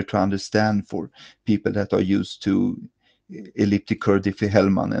harder to understand for people that are used to elliptic curve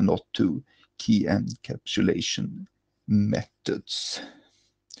Diffie-Hellman and not to key encapsulation methods.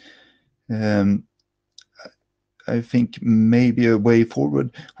 I think maybe a way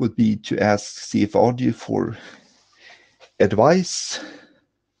forward would be to ask CFRG for advice.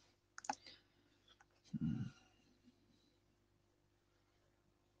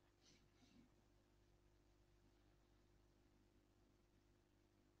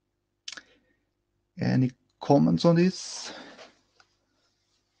 Any comments on this?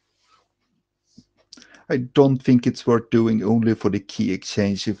 I don't think it's worth doing only for the key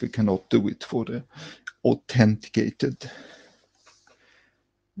exchange if we cannot do it for the authenticated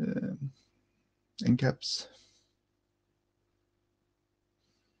encaps.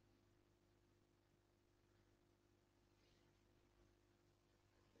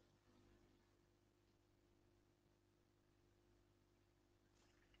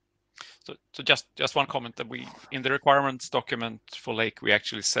 So just one comment that we in the requirements document for Lake we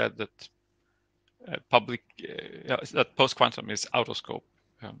actually said that that post quantum is out of scope.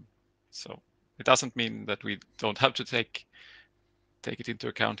 So it doesn't mean that we don't have to take it into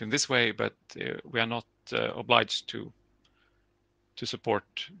account in this way, but we are not obliged to support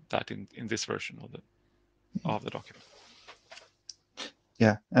that in this version of the document.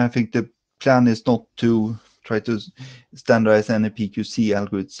 Yeah, I think the plan is not to try to standardize any PQC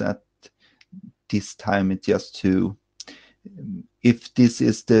algorithms at this time. It's just to, if this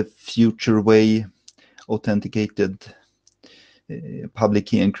is the future way authenticated public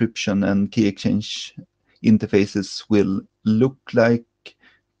key encryption and key exchange interfaces will look like,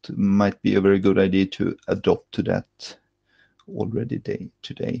 it might be a very good idea to adopt to that already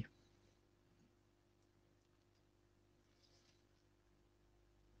today.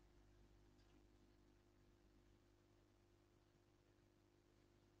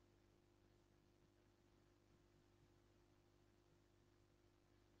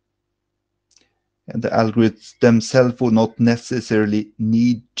 And the algorithms themselves will not necessarily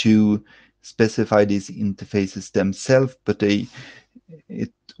need to specify these interfaces themselves, but it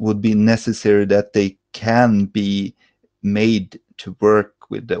would be necessary that they can be made to work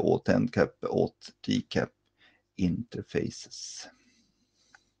with the auth NCAP, auth DCAP interfaces.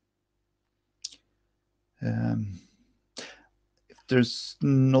 If there's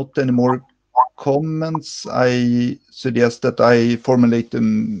not any more comments, I suggest that I formulate a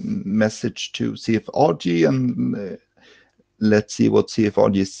message to CFRG and let's see what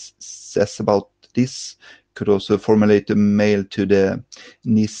CFRG says about this. Could also formulate a mail to the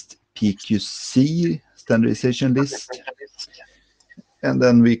NIST PQC standardization list. And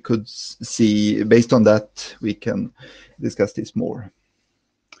then we could see, based on that, we can discuss this more.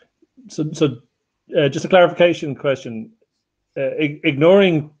 So just a clarification question.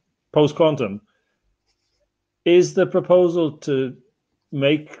 Ignoring post-quantum, is the proposal to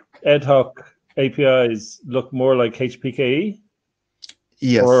make ad hoc APIs look more like HPKE?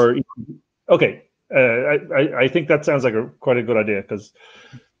 Yes. Or, okay. I think that sounds like quite a good idea because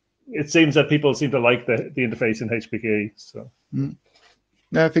it seems that people seem to like the interface in HPKE. So.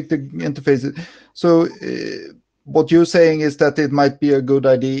 I think the interface. So what you're saying is that it might be a good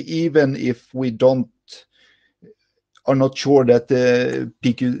idea even if we are not sure that the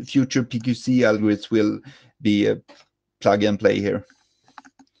future PQC algorithms will be a plug and play here.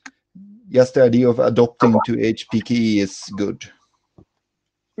 just the idea of adopting to HPKE is good.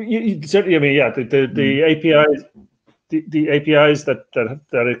 Certainly, I mean, yeah, the APIs, the APIs that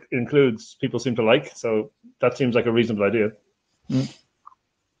it includes, people seem to like. So that seems like a reasonable idea.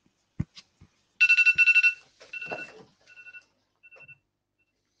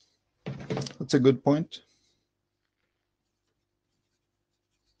 That's a good point.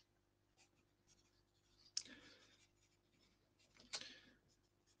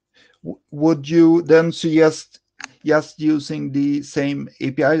 Would you then suggest just using the same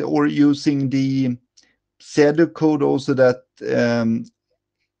API or using the pseudocode also that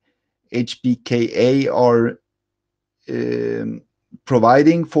HPKA are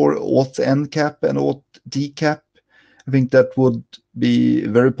providing for auth NCAP and auth DCAP? I think that would be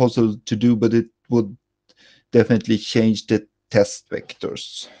very possible to do, but it would definitely change the test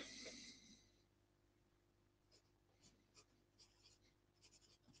vectors.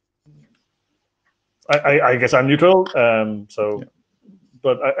 I guess I'm neutral.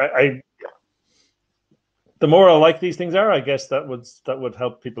 But the more alike these things are, I guess that would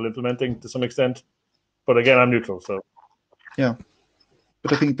help people implementing to some extent. But again, I'm neutral. So yeah,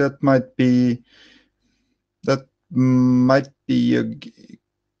 but I think that might be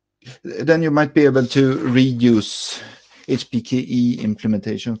then you might be able to reuse HPKE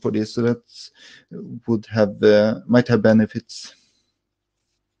implementation for this, so that might have benefits.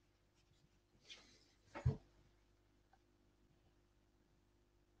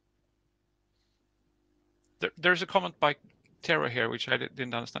 There's a comment by Tara here, which I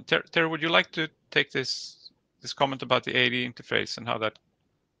didn't understand. Tara, would you like to take this comment about the AD interface and how that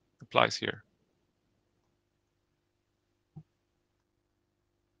applies here?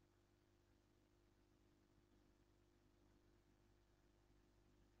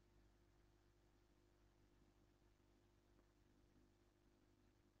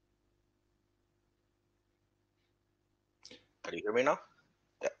 Can you hear me now?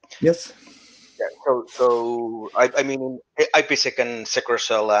 Yeah. Yes. Yeah. So I mean, in IPsec and Secure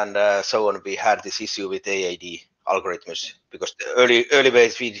Cell and so on, we had this issue with AAD algorithms because the early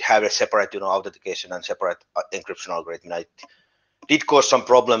ways we have a separate, authentication and separate encryption algorithm. It did cause some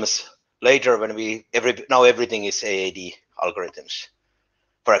problems later when now everything is AAD algorithms.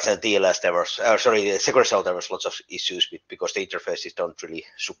 For example, TLS there was, Secure Cell there was lots of issues with because the interfaces don't really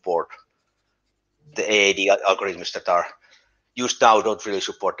support the AAD algorithms that are used now don't really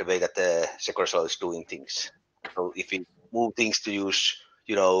support the way that the Secure Cell is doing things. So if we move things to use,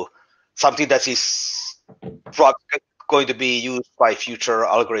 something that is going to be used by future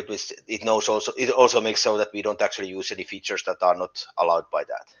algorithms, it also makes so that we don't actually use any features that are not allowed by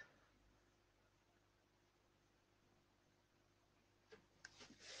that.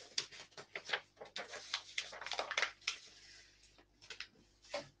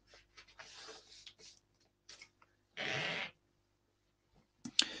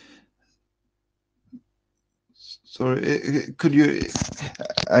 Sorry, could you?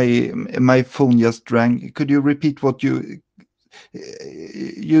 My phone just rang. Could you repeat what you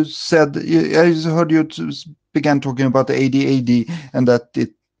said? I heard you began talking about the AD and that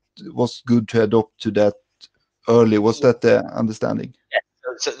it was good to adopt to that early. Was that the understanding? Yeah.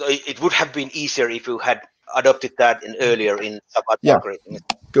 So it would have been easier if you had adopted that earlier in some other algorithms.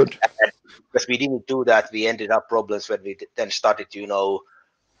 Good. And because we didn't do that, we ended up problems when we then started to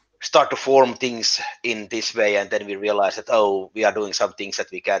start to form things in this way, and then we realized that we are doing some things that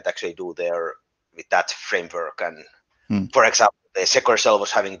we can't actually do there with that framework. And for example, the Secure Cell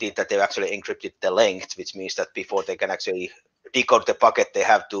was did that they actually encrypted the length, which means that before they can actually decode the packet, they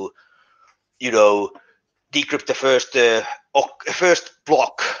have to decrypt the first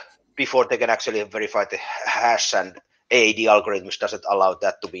block before they can actually verify the hash, and AAD algorithms doesn't allow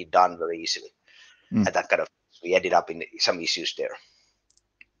that to be done very easily. And that kind of, we ended up in some issues there.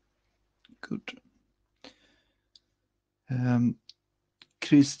 Good.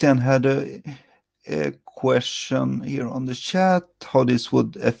 Christian had a question here on the chat, how this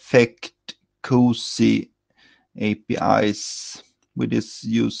would affect COSI APIs. With this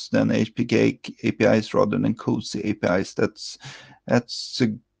use then HPK APIs rather than COSI APIs. That's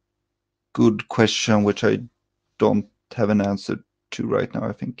a good question, which I don't have an answer to right now,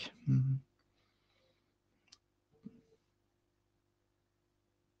 I think.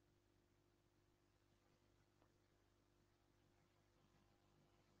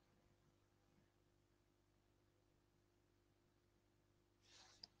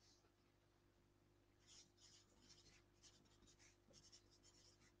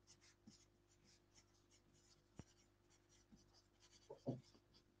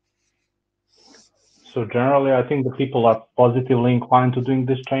 So generally, I think the people are positively inclined to doing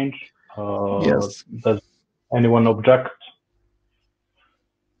this change. Yes. Does anyone object?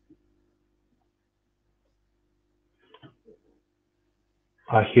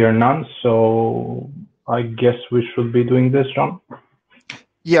 I hear none, so I guess we should be doing this, John.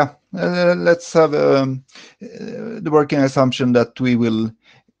 Yeah, let's have the working assumption that we will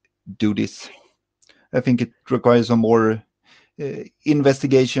do this. I think it requires some more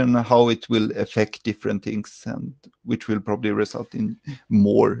investigation how it will affect different things, and which will probably result in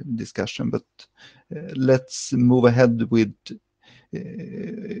more discussion. But let's move ahead with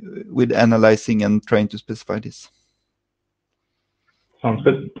analyzing and trying to specify this. Sounds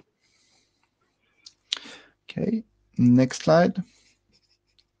good. Okay, next slide.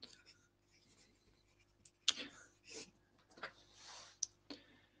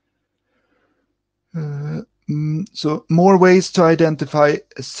 So more ways to identify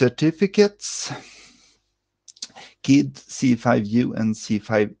certificates. KID, C5U, and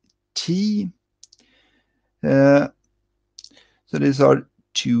C5T. So these are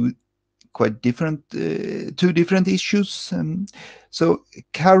two different issues. So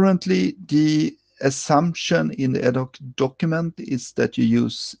currently the assumption in the ad hoc document is that you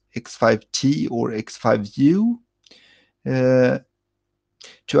use X5T or X5U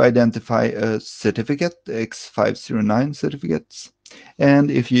to identify a certificate, X509 certificates.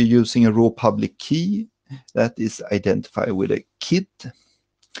 And if you're using a raw public key, that is identified with a KID,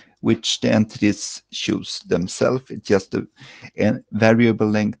 which the entities choose themselves. It's just a variable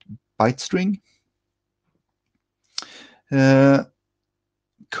length byte string.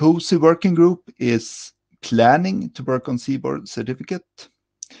 COSI working group is planning to work on CBOR certificate.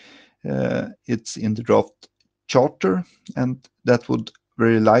 It's in the draft charter, and that would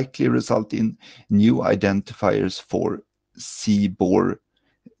very likely result in new identifiers for CBOR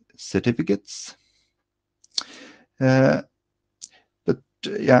certificates. But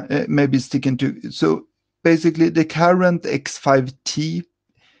yeah, maybe sticking to, so basically the current X5T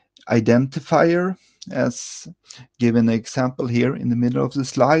identifier, as given an example here in the middle of the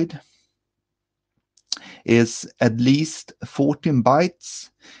slide, is at least 14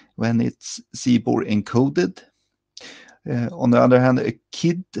 bytes when it's CBOR encoded. On the other hand, a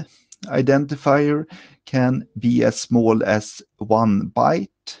KID identifier can be as small as 1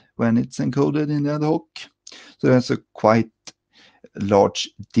 byte when it's encoded in ad hoc. So that's a quite large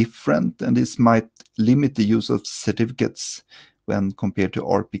difference, and this might limit the use of certificates when compared to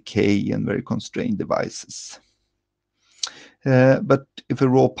RPK and very constrained devices. But if a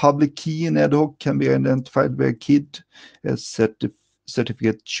raw public key in ad hoc can be identified by a KID, a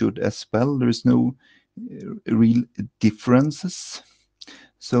certificate should as well. There is no real differences.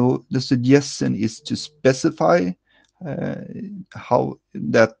 So the suggestion is to specify how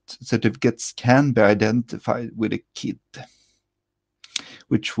that certificates can be identified with a KID,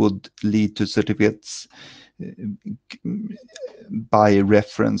 which would lead to certificates by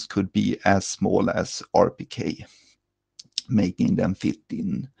reference could be as small as RPK, making them fit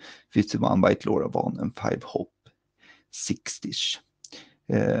in 51 byte LoRaWAN and 5 hop 6-ish.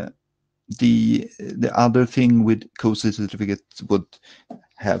 The other thing with COSI certificates would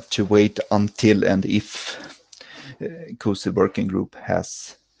have to wait until and if COSI working group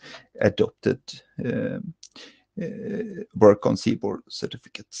has adopted work on CBOR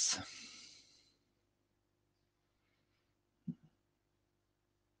certificates.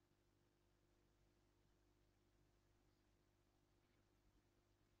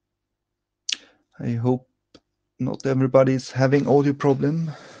 I hope not everybody is having audio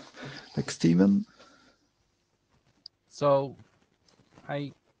problem like Steven. So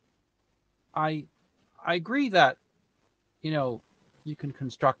I agree that, you know, you can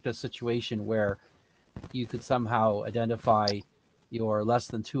construct a situation where you could somehow identify your less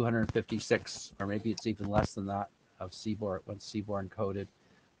than 256, or maybe it's even less than that, of CBOR, once CBOR encoded,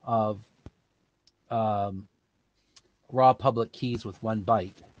 of raw public keys with 1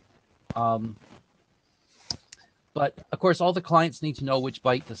 byte. But of course, all the clients need to know which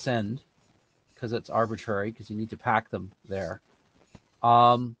byte to send, because it's arbitrary, because you need to pack them there.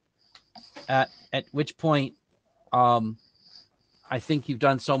 At which point, I think you've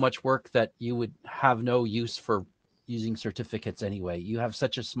done so much work that you would have no use for using certificates anyway. You have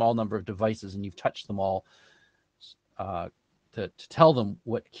such a small number of devices, and you've touched them all to tell them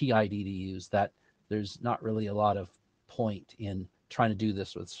what key ID to use, that there's not really a lot of point in trying to do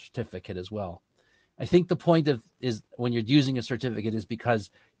this with certificate as well. I think the point is when you're using a certificate is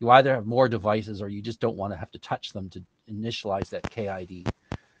because you either have more devices or you just don't want to have to touch them to initialize that KID.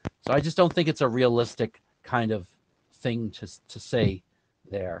 So I just don't think it's a realistic kind of thing to say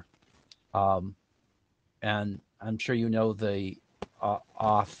there. And I'm sure you know the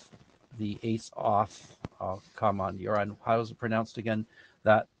auth the ACE auth. Oh, come on, you're on. How is it pronounced again?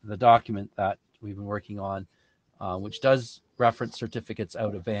 That the document that we've been working on, which does reference certificates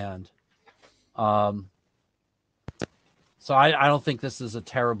out of band. So I don't think this is a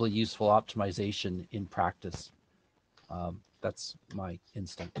terribly useful optimization in practice. That's my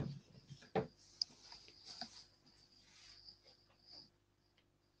instinct.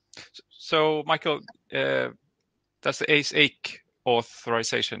 So, Michael, that's the ACE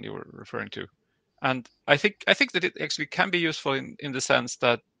authorization you were referring to, and I think that it actually can be useful in the sense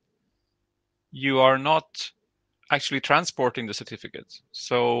that you are not actually transporting the certificate.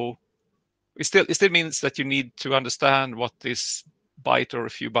 So it still means that you need to understand what this byte or a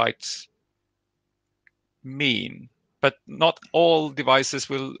few bytes mean, but not all devices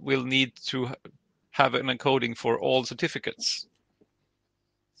will need to have an encoding for all certificates.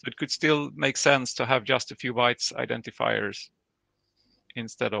 So it could still make sense to have just a few bytes identifiers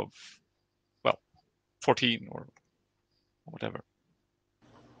instead of, well, 14 or whatever.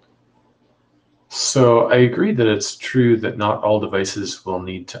 So I agree that it's true that not all devices will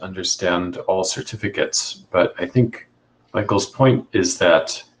need to understand all certificates, but I think Michael's point is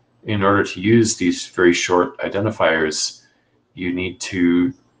that in order to use these very short identifiers, you need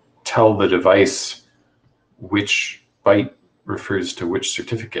to tell the device which byte refers to which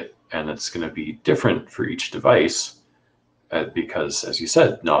certificate, and it's going to be different for each device because, as you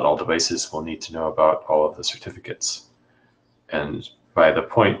said, not all devices will need to know about all of the certificates. And by the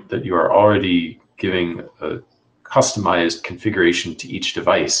point that you are already giving a customized configuration to each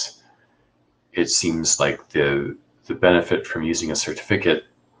device, it seems like the benefit from using a certificate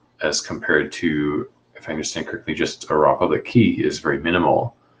as compared to, if I understand correctly, just a raw public key is very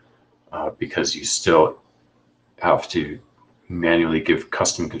minimal because you still have to manually give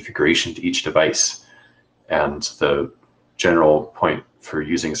custom configuration to each device. And the general point for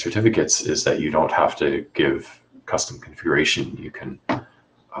using certificates is that you don't have to give custom configuration. You can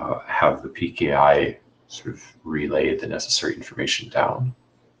have the PKI sort of relay the necessary information down.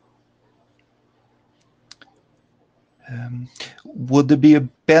 Would there be a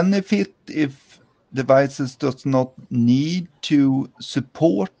benefit if devices does not need to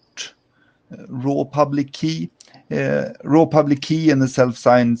support raw public key? Raw public key and the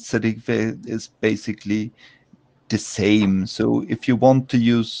self-signed certificate is basically the same. So if you want to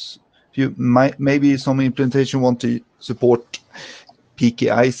use, maybe some implementation want to support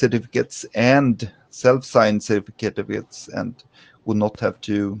PKI certificates and self-signed certificates and would not have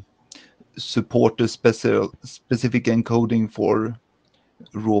to support a specific encoding for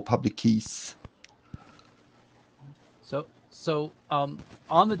raw public keys. So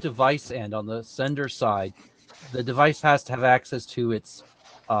on the device end, on the sender side, the device has to have access to its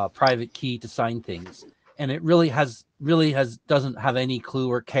private key to sign things, and it really doesn't have any clue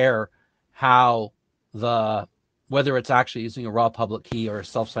or care how whether it's actually using a raw public key or a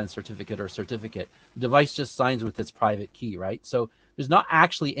self-signed certificate or certificate. The device just signs with its private key, right? So there's not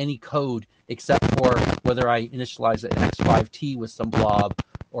actually any code except for whether I initialize an X5T with some blob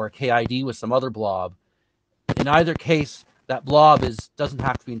or a KID with some other blob. In either case, that blob doesn't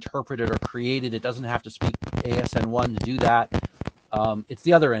have to be interpreted or created. It doesn't have to speak ASN1 to do that. It's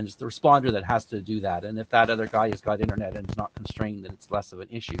the other end, it's the responder that has to do that. And if that other guy has got internet and is not constrained, then it's less of an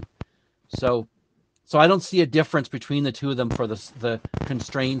issue. So I don't see a difference between the two of them for the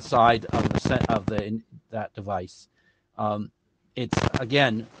constrained side of that device. It's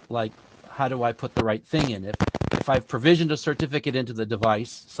again like, how do I put the right thing in? If I've provisioned a certificate into the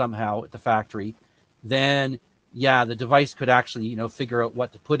device somehow at the factory, then yeah, the device could actually figure out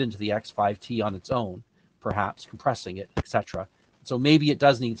what to put into the X5T on its own, perhaps compressing it, etc. So maybe it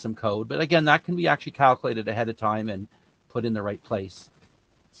does need some code, but again, that can be actually calculated ahead of time and put in the right place.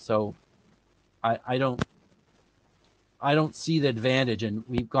 So I don't see the advantage, and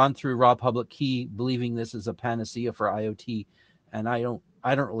we've gone through raw public key believing this is a panacea for IoT, and I don't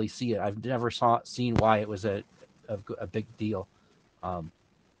really see it. I've never seen why it was a big deal.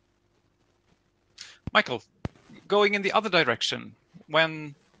 Michael, going in the other direction,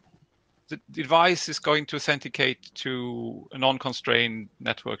 when the device is going to authenticate to a non-constrained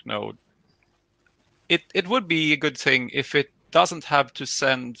network node, it would be a good thing if it doesn't have to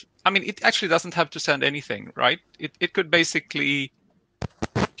send, it actually doesn't have to send anything, right? It could basically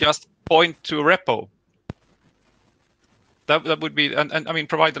just point to a repo. That would be, and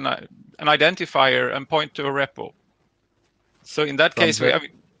provide an identifier and point to a repo. So in that case,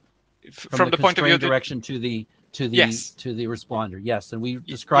 from the point of view direction to the yes. to the responder, yes, and we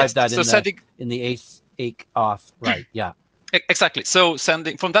described that in the ACE auth, right? Yeah, exactly. So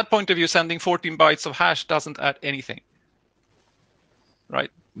from that point of view, sending 14 bytes of hash doesn't add anything, right?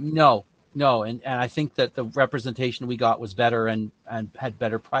 No, and I think that the representation we got was better and had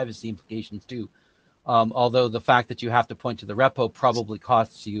better privacy implications too. Although the fact that you have to point to the repo probably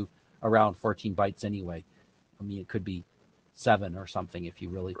costs you around 14 bytes anyway. I mean, it could be 7 or something if you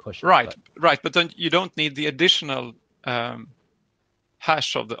really push it. Right, right. But then you don't need the additional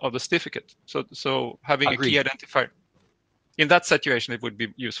hash of the certificate. So having Agreed. a key identifier in that situation, it would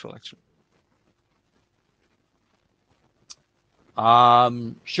be useful actually.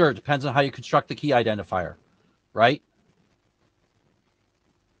 Sure, it depends on how you construct the key identifier, right?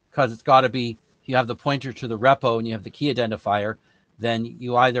 Because it's got to be, if you have the pointer to the repo and you have the key identifier, then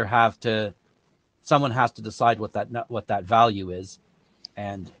you either have to, someone has to decide what that value is,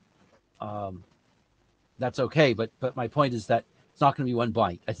 and that's okay. But my point is that it's not going to be 1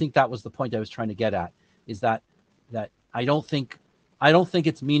 byte. I think that was the point I was trying to get at, is that I don't think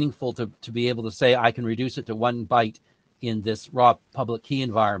it's meaningful to be able to say I can reduce it to 1 byte in this raw public key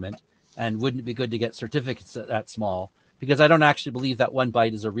environment, and wouldn't it be good to get certificates that small? Because I don't actually believe that 1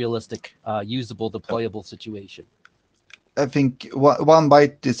 byte is a realistic, usable, deployable situation. I think 1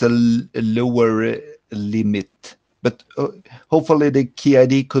 byte is a lower limit, but hopefully the key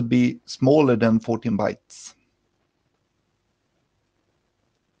ID could be smaller than 14 bytes.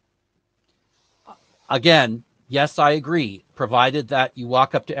 Again, yes, I agree, provided that you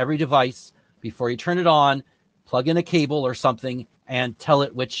walk up to every device before you turn it on, plug in a cable or something, and tell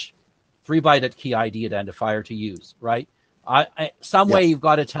it which 3-byte key ID identifier to use, right? Some way you've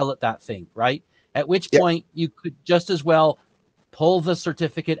got to tell it that thing, right? At which point you could just as well pull the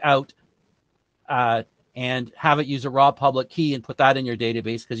certificate out and have it use a raw public key and put that in your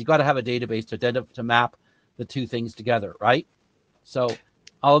database, because you've got to have a database to map the two things together, right? So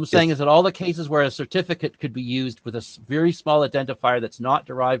all I'm saying is that all the cases where a certificate could be used with a very small identifier that's not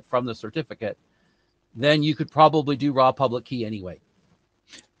derived from the certificate, then you could probably do raw public key anyway.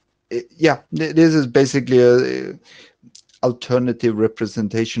 Yeah, this is basically a alternative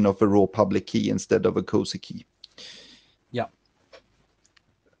representation of a raw public key instead of a cozy key. Yeah.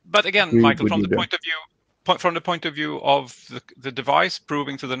 But again, Michael, from the point of view of the device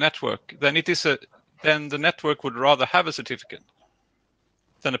proving to the network, then then the network would rather have a certificate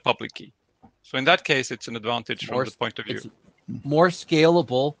than a public key. So in that case, it's an advantage from the point of view. It's more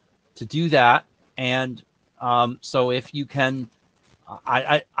scalable to do that, and so if you can,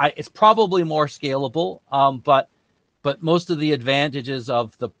 it's probably more scalable, but most of the advantages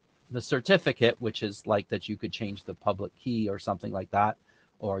of the certificate, which is like that you could change the public key or something like that,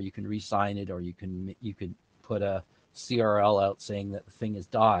 or you can re-sign it, or you can put a CRL out saying that the thing has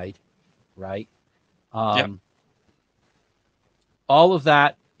died, right? All of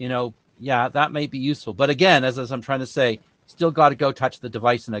that, that may be useful. But again, as I'm trying to say, still got to go touch the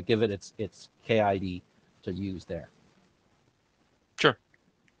device and give it its KID to use there. Sure.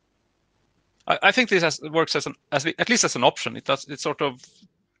 I think this works at least as an option. It's sort of,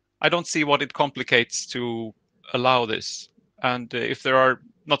 I don't see what it complicates to allow this. And if there are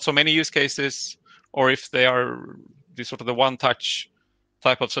not so many use cases, or if they are the one-touch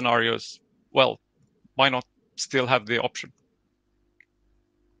type of scenarios, well, why not still have the option?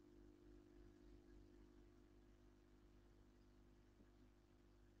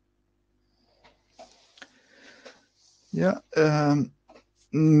 Yeah,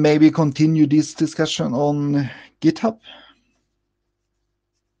 maybe continue this discussion on GitHub.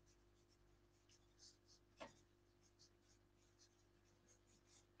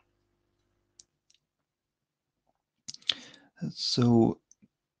 So,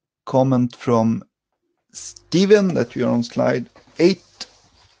 comment from Stephen that we are on slide 8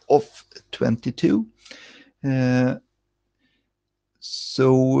 of 22.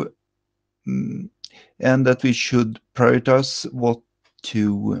 And that we should prioritize what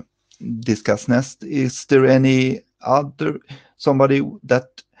to discuss next. Is there any somebody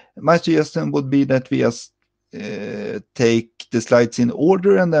that my suggestion would be that we just take the slides in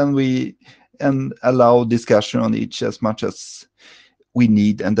order, and then allow discussion on each as much as we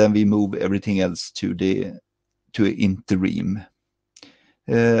need, and then we move everything else to interim.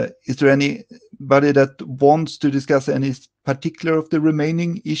 Is there anybody that wants to discuss any particular of the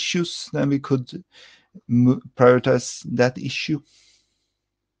remaining issues? Then we could prioritize that issue.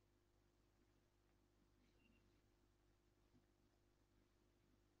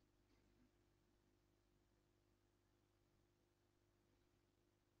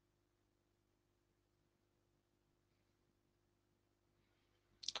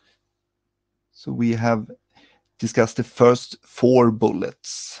 So we have discussed the first 4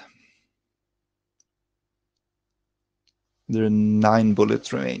 bullets. There are 9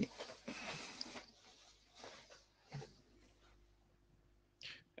 bullets remaining.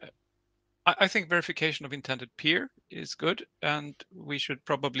 I think verification of intended peer is good, and we should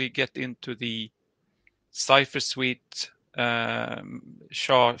probably get into the cipher suite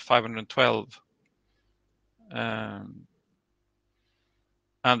SHA-512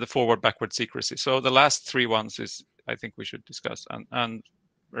 and the forward-backward secrecy. So the last three ones is I think we should discuss, and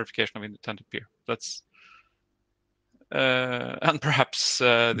verification of intended peer. That's and perhaps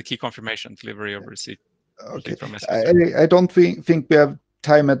the key confirmation delivery of receipt. Okay. From I don't think we have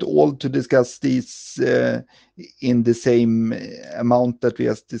time at all to discuss these in the same amount that we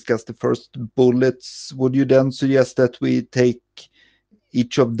have discussed the first bullets. Would you then suggest that we take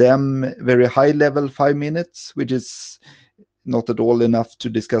each of them very high level, 5 minutes, which is not at all enough to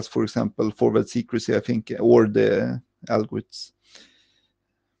discuss, for example, forward secrecy, I think, or the algorithms?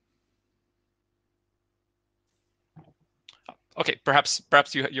 Okay, perhaps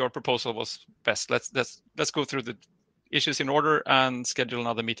your proposal was best. Let's go through the issues in order and schedule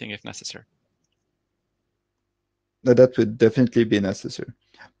another meeting if necessary. No, that would definitely be necessary.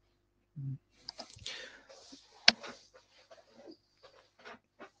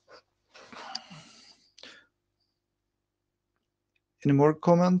 Any more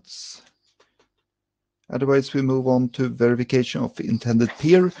comments? Otherwise, we move on to verification of intended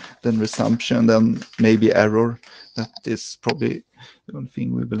peer, then resumption, then maybe error. That is probably the only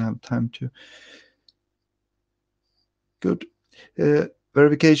thing we will have time to. Good.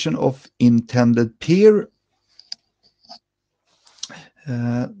 Verification of intended peer.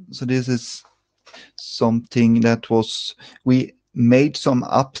 So this is something that we made some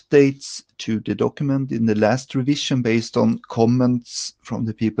updates to the document in the last revision based on comments from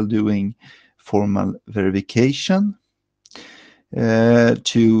the people doing formal verification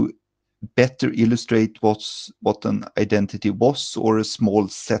to better illustrate what an identity was, or a small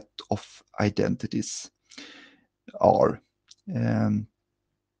set of identities are. And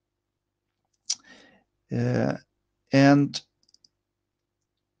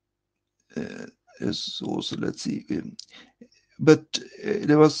so let's see. But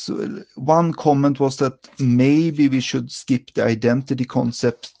there was one comment was that maybe we should skip the identity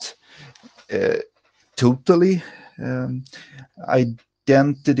concept totally.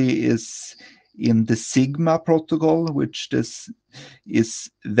 Identity is in the Sigma protocol, which this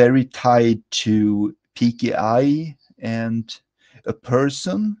is very tied to PKI and a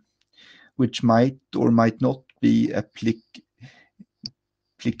person, which might or might not be applicable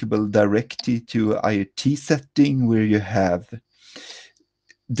directly to IoT setting, where you have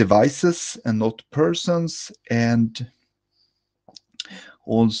devices and not persons, and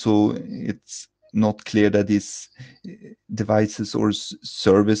also it's not clear that these devices or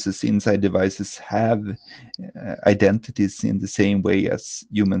services inside devices have identities in the same way as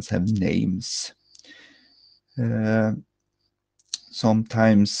humans have names.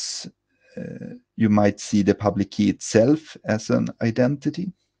 Sometimes you might see the public key itself as an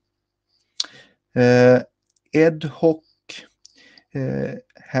identity. Ad hoc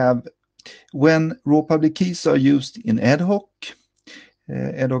when raw public keys are used in ad hoc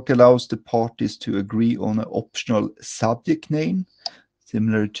allows the parties to agree on an optional subject name,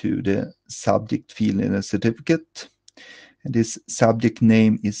 similar to the subject field in a certificate. And this subject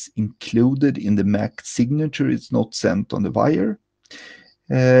name is included in the MAC signature. It's not sent on the wire.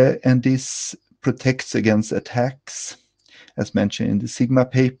 And this protects against attacks, as mentioned in the Sigma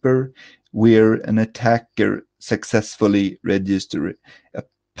paper, where an attacker successfully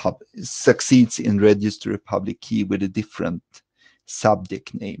succeeds in registering a public key with a different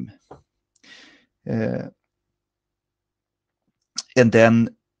subject name. And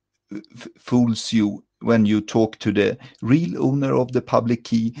then fools you when you talk to the real owner of the public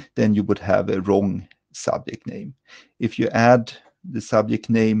key, then you would have a wrong subject name. If you add the subject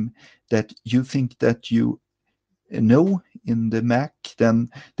name that you think that you know in the MAC, then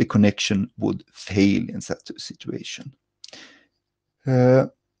the connection would fail in such a situation.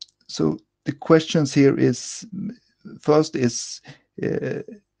 So the questions here is, first is,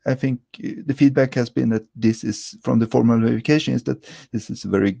 I think the feedback has been that this is, from the formal verification, is that this is a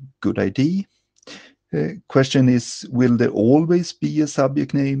very good idea. Question is, will there always be a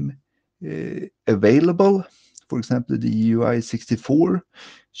subject name available? For example, the UI 64,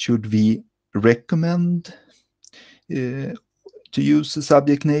 should we recommend to use a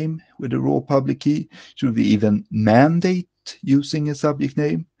subject name with a raw public key? Should we even mandate using a subject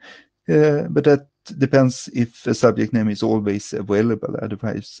name? But that depends if a subject name is always available.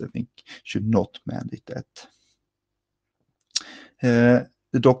 Otherwise, I think should not mandate that.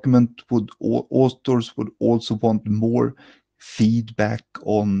 The document authors would also want more feedback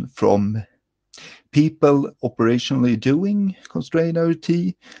from people operationally doing constrained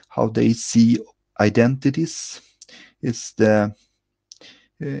IoT, how they see identities. Do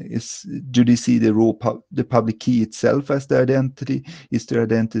they see the public key itself as the identity? Is there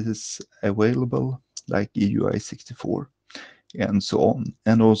identities available like EUI64 and so on?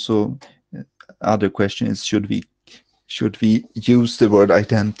 And also other question is, should we use the word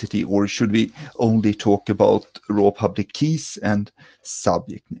identity, or should we only talk about raw public keys and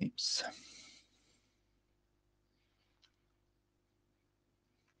subject names?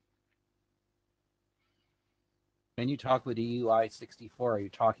 When you talk with EUI64, are you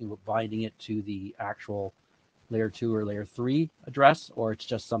talking about binding it to the actual layer 2 or layer 3 address, or it's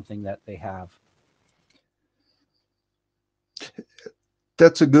just something that they have?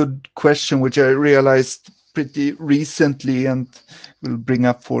 That's a good question, which I realized pretty recently and will bring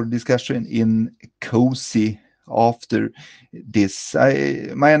up for discussion in COSI after this.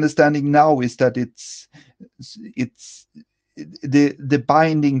 My understanding now is that it's the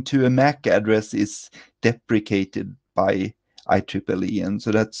binding to a MAC address is deprecated by IEEE, and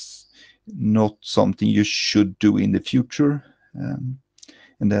so that's not something you should do in the future.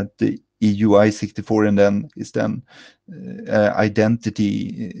 And that the EUI64 and then is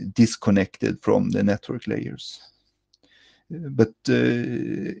identity disconnected from the network layers. But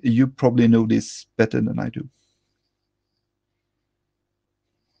you probably know this better than I do.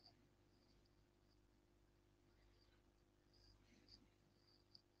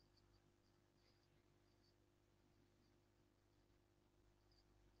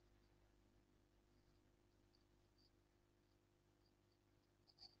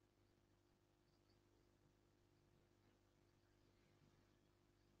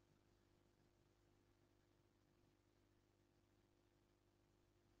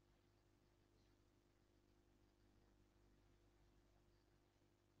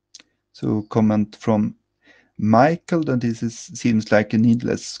 So comment from Michael that seems like a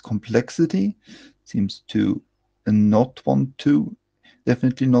needless complexity, seems to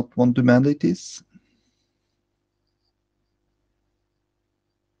definitely not want to mandate this.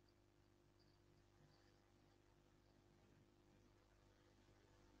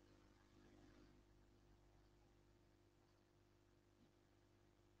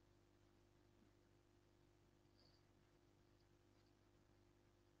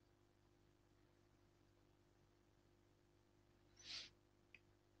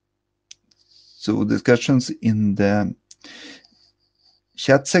 So discussions in the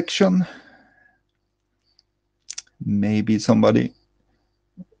chat section. Maybe somebody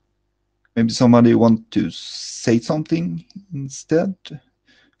want to say something instead. I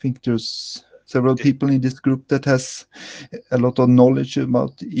think there's several people in this group that has a lot of knowledge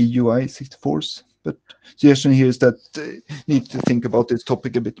about EUI 64s, but suggestion here is that need to think about this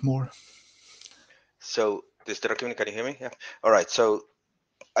topic a bit more. So this document, can you hear me? Yeah. All right. So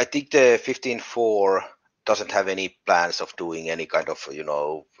I think the 15.4 doesn't have any plans of doing any kind of,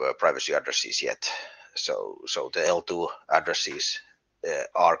 privacy addresses yet. So the L2 addresses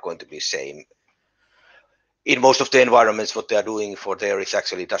are going to be same. In most of the environments, what they are doing for there is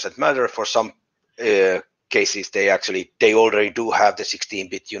actually doesn't matter. For some cases, they already do have the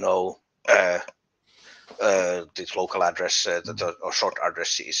 16-bit, this local address or short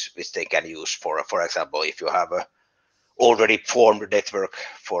addresses, which they can use for example, if you have a already formed network,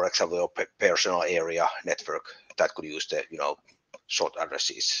 for example, a personal area network that could use the short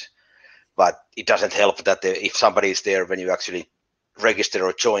addresses. But it doesn't help that if somebody is there when you actually register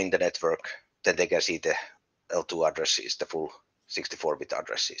or join the network, then they can see the L2 addresses, the full 64-bit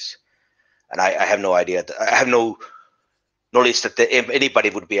addresses. And I have no idea. I have no knowledge that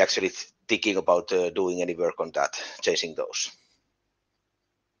anybody would be actually thinking about doing any work on that, changing those.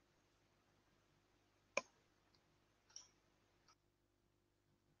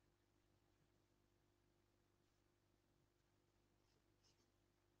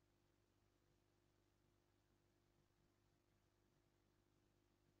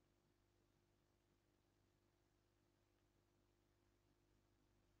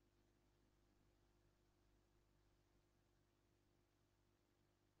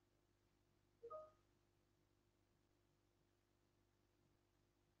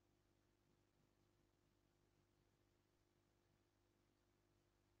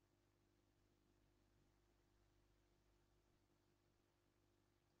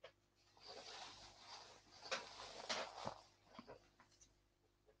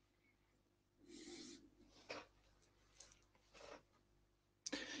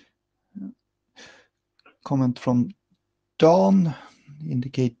 Comment from Don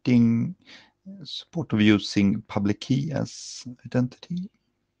indicating support of using public key as identity.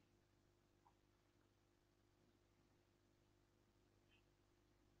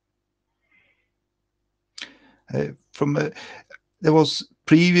 There was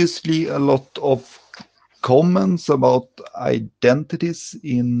previously a lot of comments about identities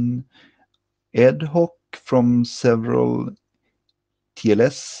in ad hoc from several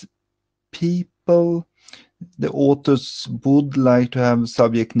TLS people. The authors would like to have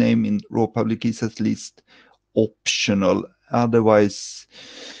subject name in raw public keys at least optional. Otherwise,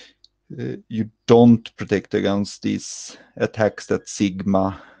 you don't protect against these attacks that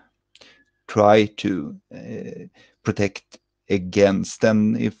Sigma try to protect against.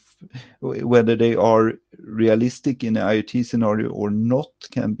 And whether they are realistic in an IoT scenario or not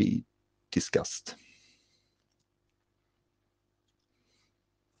can be discussed.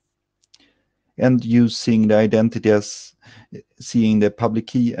 And using the identity as seeing the public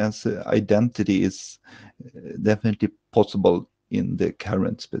key as an identity is definitely possible in the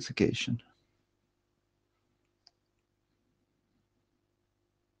current specification.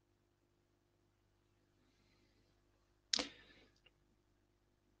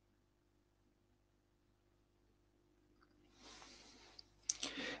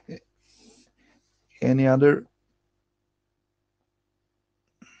 Any other?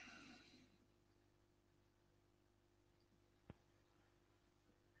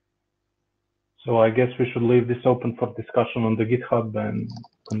 So I guess we should leave this open for discussion on the GitHub and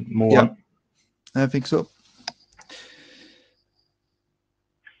move on. I think so.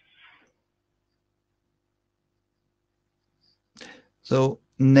 So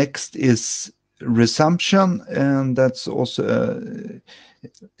next is resumption, and that's also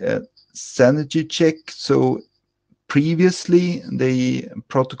a sanity check. So previously the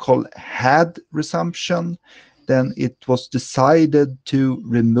protocol had resumption, then it was decided to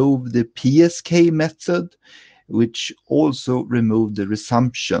remove the PSK method, which also removed the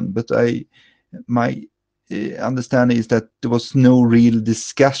resumption. But my understanding is that there was no real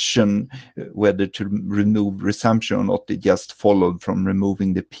discussion whether to remove resumption or not. It just followed from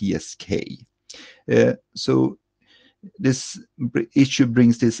removing the PSK. So this issue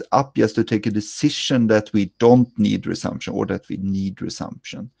brings this up just to take a decision that we don't need resumption or that we need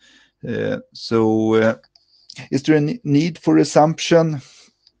resumption. Is there a need for resumption?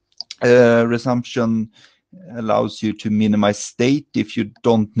 Resumption allows you to minimize state if you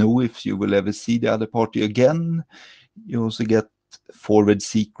don't know if you will ever see the other party again. You also get forward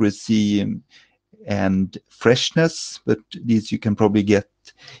secrecy and freshness, but these you can probably get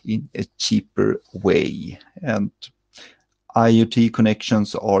in a cheaper way. And IoT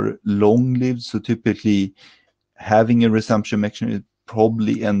connections are long-lived, so typically having a resumption mechanism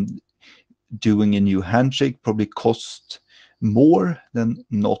probably and doing a new handshake probably cost more than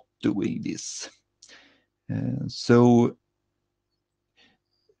not doing this. So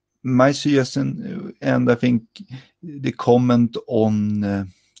my suggestion, and I think the comment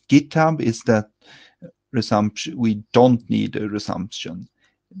on GitHub is that resumption, we don't need a resumption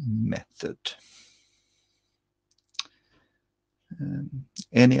method.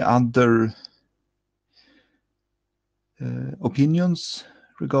 Any other opinions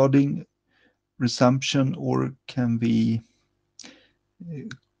regarding resumption, or can we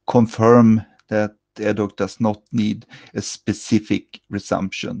confirm that ad hoc does not need a specific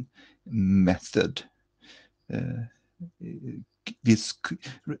resumption method?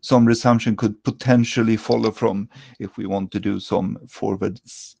 Some resumption could potentially follow from if we want to do some forward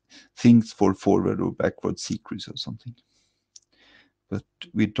things for forward or backward secrets or something. But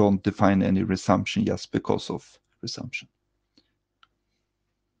we don't define any resumption just because of resumption.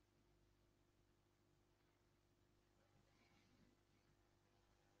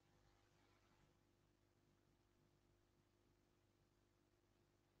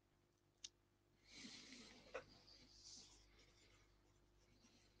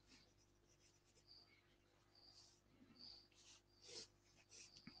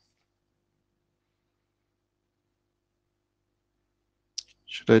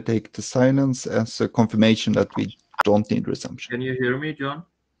 Should I take the silence as a confirmation that we don't need resumption? Can you hear me, John?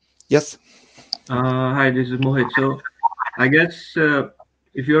 Yes. Hi, this is Mohit. So I guess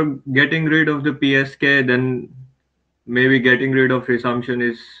if you're getting rid of the PSK, then maybe getting rid of resumption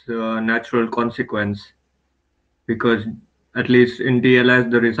is a natural consequence, because at least in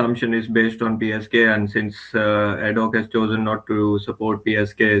TLS, the resumption is based on PSK, and since ad hoc has chosen not to support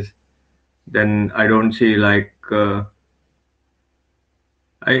PSKs, then I don't see like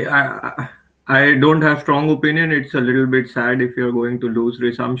I don't have strong opinion. It's a little bit sad if you're going to lose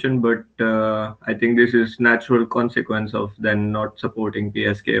resumption, but I think this is natural consequence of then not supporting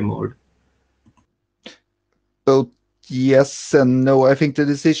PSK mode. Both yes and no. I think the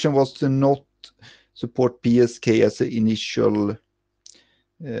decision was to not support PSK as an initial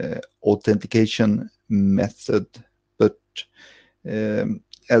authentication method, but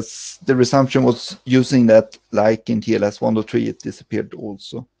as the resumption was using that like in TLS 103, it disappeared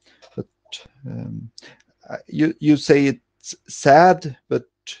also. But you say it's sad, but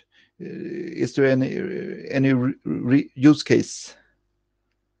is there any use case?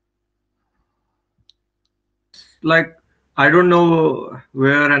 Like, I don't know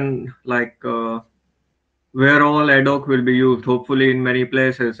where and like where all ad hoc will be used, hopefully in many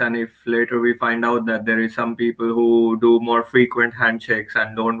places. And if later we find out that there is some people who do more frequent handshakes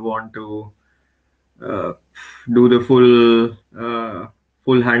and don't want to do the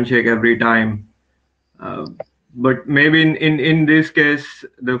full handshake every time. But maybe in this case,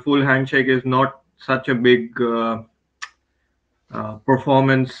 the full handshake is not such a big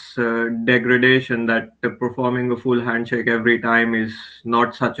performance degradation that performing a full handshake every time is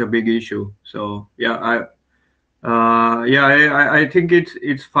not such a big issue. So yeah, I think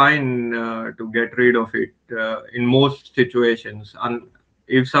it's fine to get rid of it in most situations. And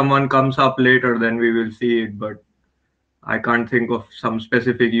if someone comes up later, then we will see it. But I can't think of some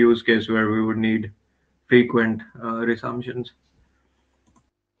specific use case where we would need frequent resumptions.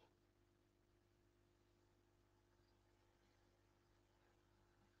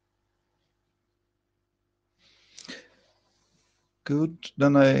 Good.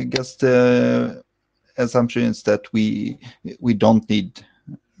 Then I guess the assumption is that we don't need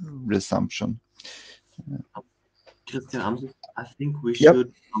resumption. Christian, I think we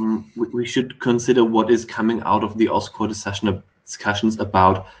should we should consider what is coming out of the OSCORE discussions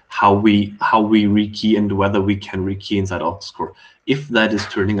about how we rekey and whether we can rekey inside OSCORE. If that is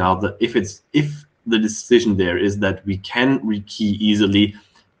turning out that if the decision there is that we can rekey easily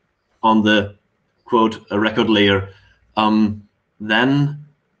on the quote record layer, then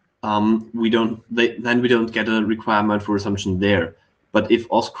we don't get a requirement for resumption there. But if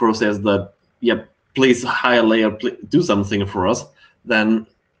OSCORE says that, yeah, please higher layer, do something for us, then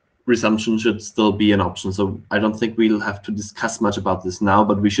resumption should still be an option. So I don't think we'll have to discuss much about this now,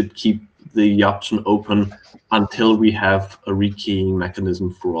 but we should keep the option open until we have a rekeying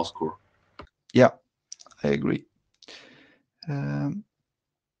mechanism for OSCORE. Yeah, I agree.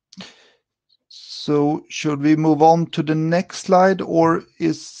 So should we move on to the next slide, or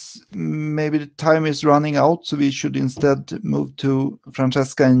is maybe the time is running out, so we should instead move to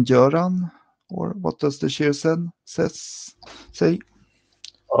Francesca and Göran? Or what does the chair say? Let's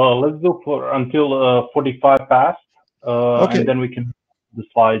go for until 45 past, Okay. and then we can the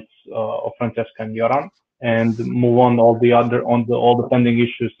slides of Francesca and Göran and move on all the pending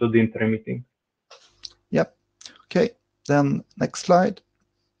issues to the interim meeting. Yep. Okay. Then next slide.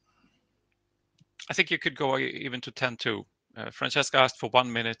 I think you could go even to 10-2. Francesca asked for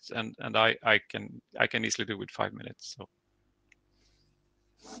 1 minute, and I can easily do with 5 minutes. So.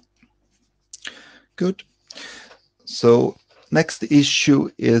 Good. So next issue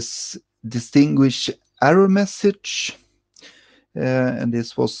is distinguish error message, and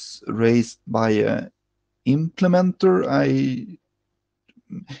this was raised by an implementer.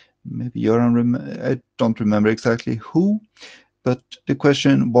 Maybe Göran, I don't remember exactly who, but the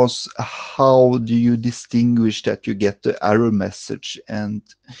question was, how do you distinguish that you get the error message and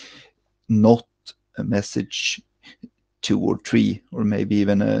not a message 2 or 3, or maybe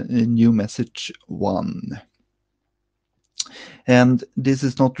even a new message 1? And this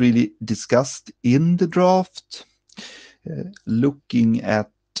is not really discussed in the draft. Looking at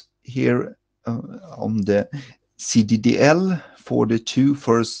here on the CDDL for the 2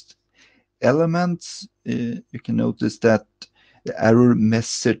 first elements, you can notice that the error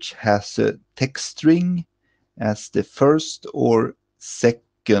message has a text string as the first or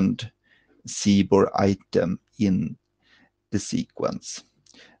second CBOR item in the sequence.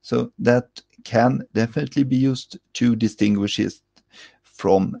 So that can definitely be used to distinguish it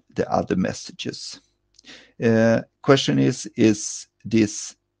from the other messages. Question is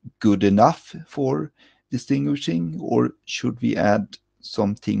this good enough for distinguishing, or should we add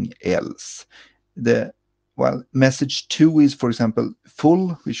something else? Well, message 2 is, for example,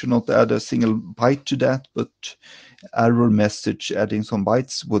 full. We should not add a single byte to that, but error message adding some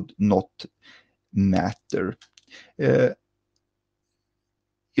bytes would not matter.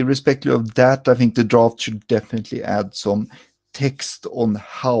 Irrespective of that, I think the draft should definitely add some text on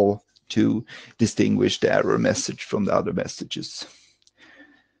how to distinguish the error message from the other messages.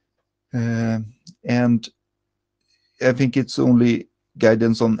 And I think it's only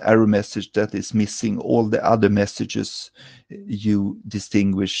guidance on error message that is missing. All the other messages you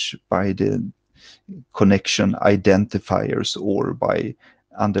distinguish by the connection identifiers or by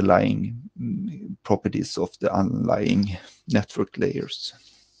underlying properties of the underlying network layers.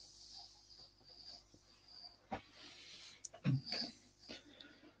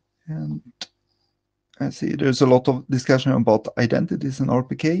 And I see there's a lot of discussion about identities in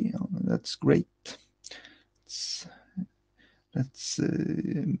RPK. That's great. Let's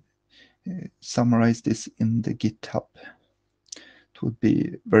summarize this in the GitHub. It would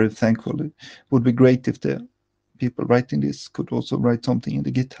be very thankful. It would be great if the people writing this could also write something in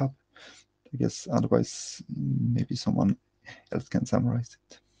the GitHub. I guess otherwise maybe someone else can summarize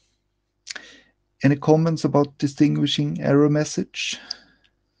it. Any comments about distinguishing error message?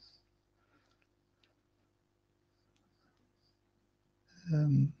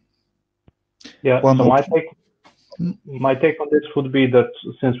 Yeah, so my take on this would be that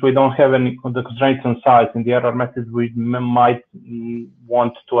since we don't have any of the constraints on size in the error message, we might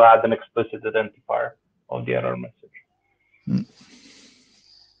want to add an explicit identifier of the error message.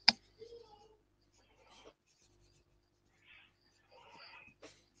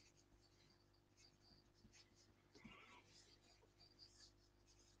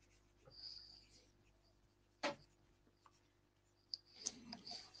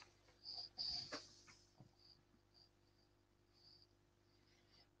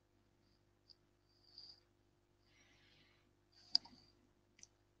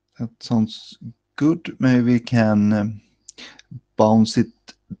 That sounds good. Maybe we can bounce it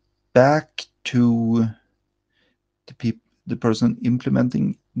back to the person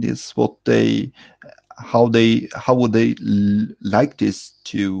implementing this. How would they like this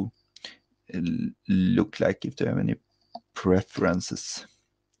to look like, if they have any preferences.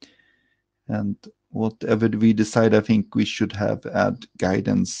 And whatever we decide, I think we should add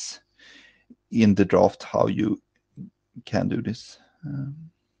guidance in the draft how you can do this.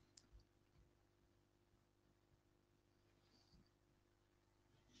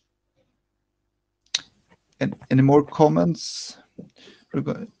 And any more comments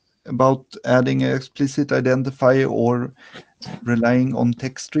about adding an explicit identifier or relying on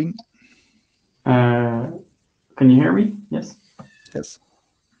text string? Can you hear me? Yes. Yes.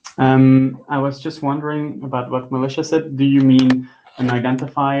 I was just wondering about what Militia said. Do you mean an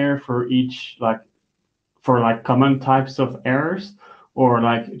identifier for each, for common types of errors, or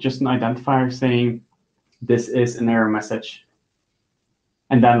just an identifier saying this is an error message,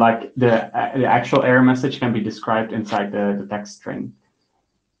 and then the actual error message can be described inside the text string?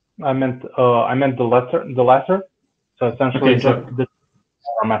 I meant the latter. So essentially, okay, just the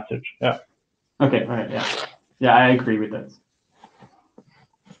error message. Yeah. Okay. All right. Yeah. Yeah, I agree with that.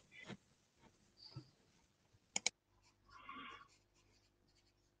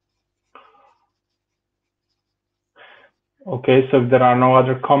 Okay, so if there are no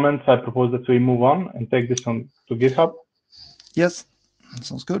other comments, I propose that we move on and take this on to GitHub. Yes, that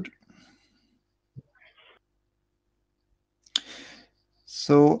sounds good.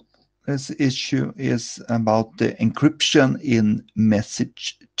 So this issue is about the encryption in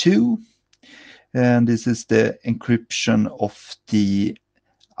message 2. And this is the encryption of the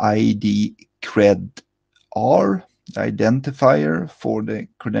ID cred R, the identifier for the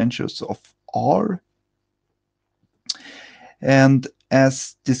credentials of R. And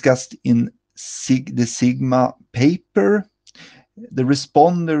as discussed in the Sigma paper, the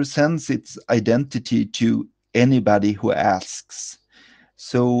responder sends its identity to anybody who asks.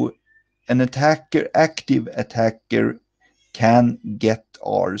 So an active attacker can get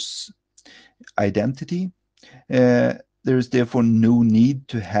R's identity. There is therefore no need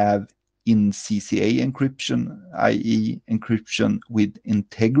to have in CCA encryption, i.e. encryption with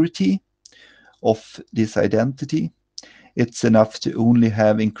integrity of this identity. It's enough to only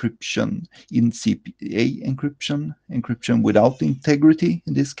have encryption in CPA encryption without integrity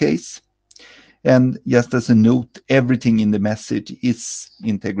in this case. And just as a note, everything in the message is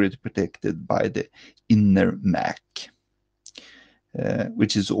integrity protected by the inner MAC,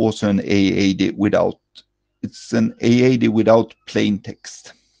 which is also an AAD without, it's an AAD without plain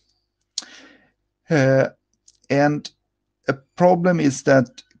text. And a problem is that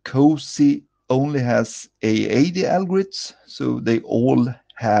COSI only has AAD algorithms, so they all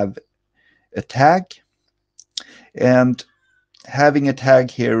have a tag. And having a tag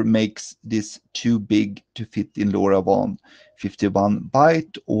here makes this too big to fit in LoRaWAN 51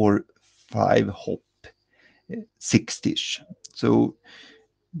 byte or 5 hop 60-ish. So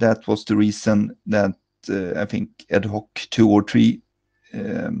that was the reason that I think ad hoc 2 or 3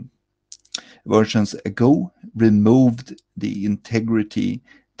 versions ago removed the integrity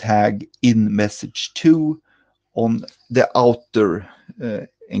tag in message 2 on the outer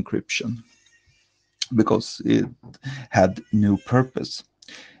encryption because it had no purpose.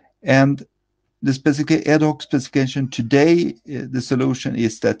 And the ad hoc specification today, the solution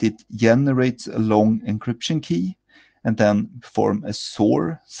is that it generates a long encryption key and then perform a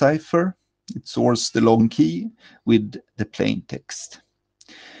SOR cipher. It soars the long key with the plain text.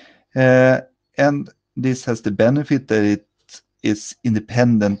 And this has the benefit that it is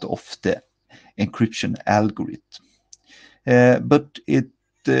independent of the encryption algorithm. But it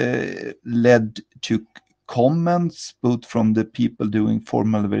led to comments both from the people doing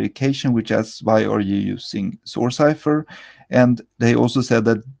formal verification, which asks, why are you using SOR cipher? And they also said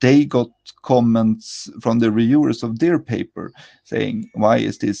that they got comments from the reviewers of their paper saying, why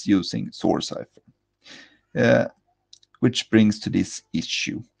is this using SOR cipher? Which brings to this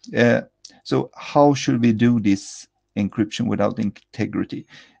issue. So how should we do this encryption without integrity?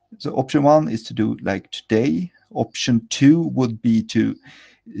 So option 1 is to do like today. Option 2 would be to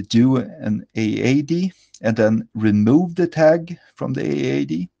do an AAD and then remove the tag from the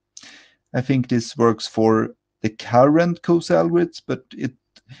AAD. I think this works for the current COSE algorithms, but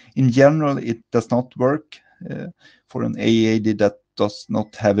in general, it does not work for an AAD that does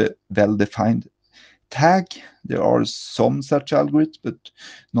not have a well-defined tag. There are some such algorithms, but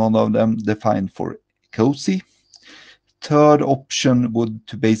none of them defined for COSE. Third option would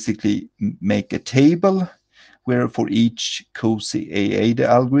to basically make a table where for each COSE AAD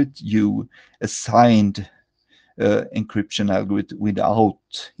algorithm you assigned encryption algorithm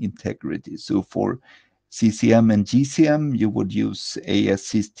without integrity. So for CCM and GCM, you would use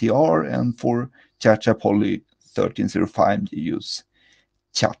ASCTR, and for ChaCha Poly 1305, you use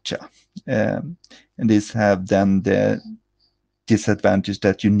ChaCha. And these have then the disadvantage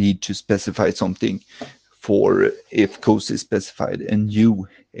that you need to specify something for if COSE is specified a new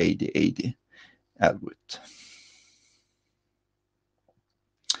AD80 algorithm.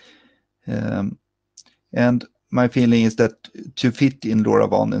 And my feeling is that to fit in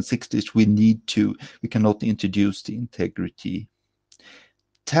LoRaWAN and 6 we cannot introduce the integrity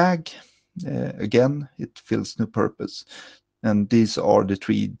tag. Again, it fills no purpose. And these are the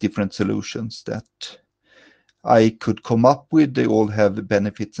 3 different solutions that I could come up with. They all have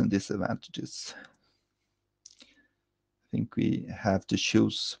benefits and disadvantages. I think we have to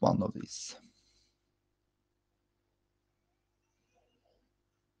choose one of these.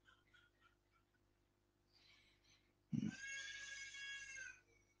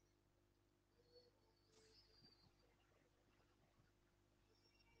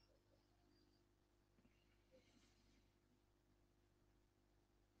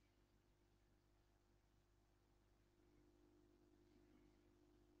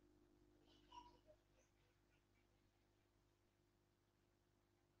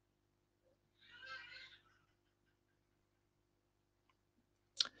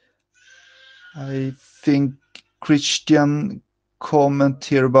 I think Christian comment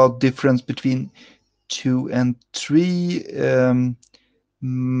here about difference between 2 and 3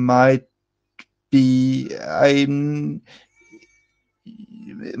 might be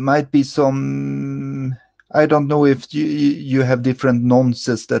some. I don't know if you have different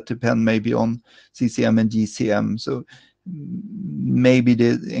nonces that depend maybe on CCM and GCM. So maybe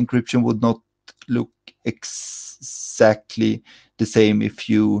the encryption would not look exactly the same if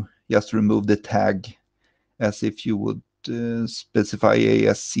you just remove the tag as if you would specify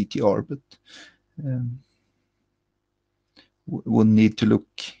ASCTR, but we'll need to look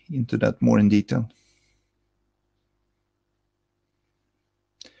into that more in detail.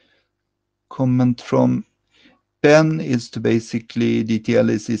 Comment from Ben is to basically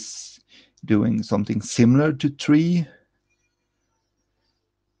DTLS is doing something similar to 3.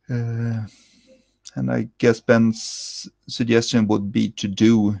 And I guess Ben's suggestion would be to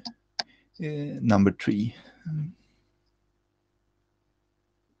do number 3.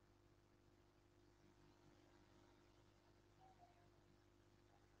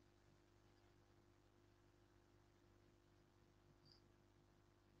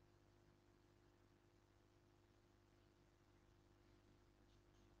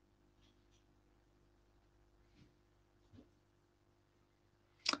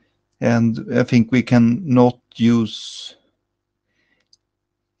 And I think we cannot use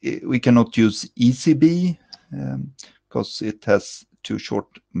ECB because it has too short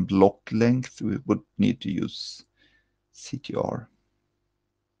block length. We would need to use CTR.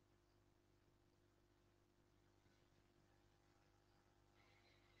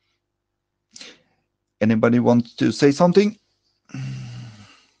 Anybody want to say something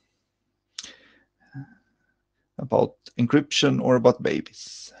about encryption or about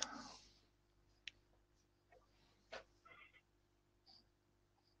babies?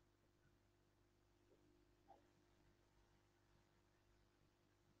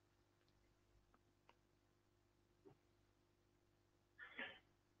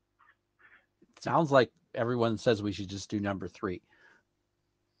 Sounds like everyone says we should just do number 3.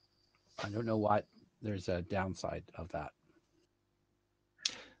 I don't know why there's a downside of that.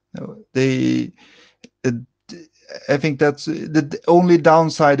 No, I think that's the only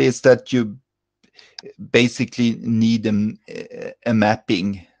downside is that you basically need a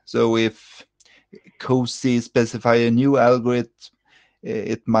mapping. So if COSI specify a new algorithm,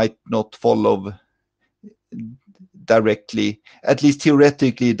 it might not follow directly. At least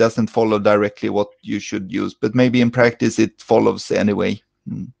theoretically, it doesn't follow directly what you should use, but maybe in practice it follows anyway.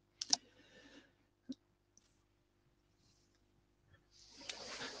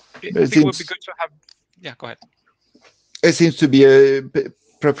 I think it would be good to have. Yeah, go ahead. It seems to be a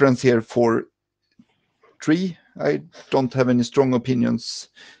preference here for 3. I don't have any strong opinions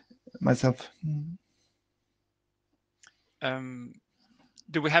myself.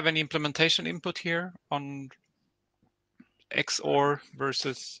 Do we have any implementation input here on XOR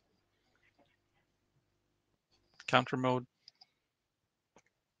versus counter mode?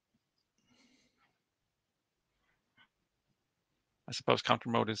 I suppose counter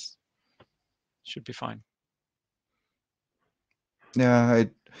mode should be fine. Yeah,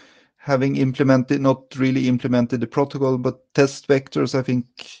 having not really implemented the protocol, but test vectors, I think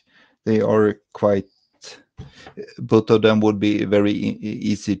they are quite, both of them would be very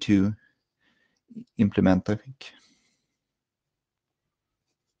easy to implement, I think.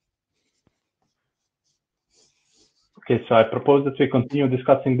 Okay, so I propose that we continue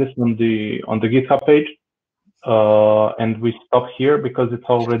discussing this on the GitHub page, and we stop here because it's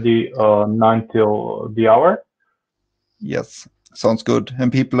already 9 till the hour. Yes, sounds good.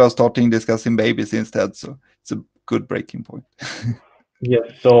 And people are starting discussing babies instead, so it's a good breaking point. Yes,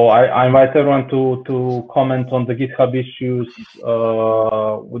 so I invite everyone to comment on the GitHub issues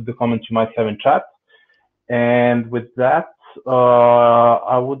with the comments you might have in chat. And with that,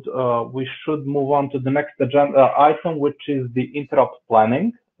 we should move on to the next agenda item, which is the interrupt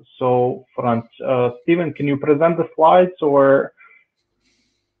planning. So, Steven, can you present the slides or?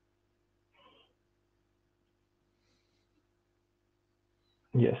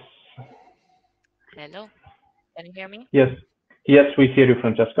 Yes. Hello, can you hear me? Yes, we hear you,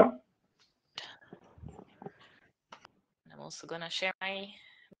 Francesca. I'm also gonna share my.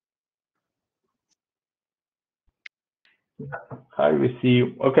 Hi, we see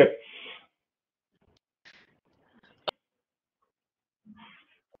you. Okay.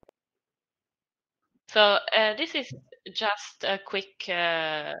 So this is just a quick.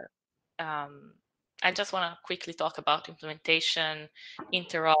 I just want to quickly talk about implementation,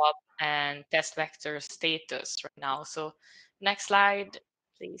 interop, and test vector status right now. So next slide,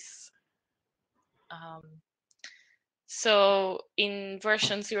 please. So in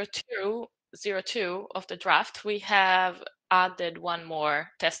version 0.2 of the draft, we have added one more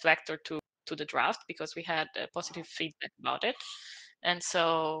test vector to the draft because we had positive feedback about it. And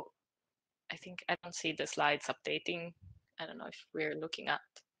so I think I don't see the slides updating. I don't know if we're looking at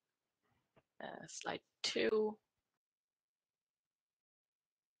slide 2.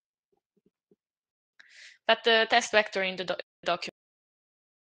 But the test vector in the document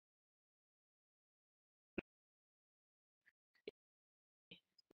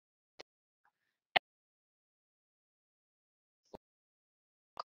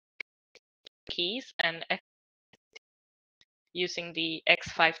keys and using the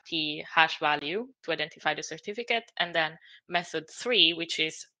x5t hash value to identify the certificate, and then method 3, which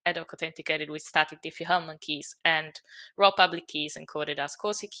is ad hoc authenticated with static Diffie-Hellman keys and raw public keys encoded as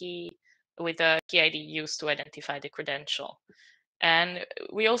COSI key with a key ID used to identify the credential. And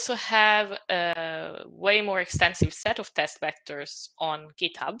we also have a way more extensive set of test vectors on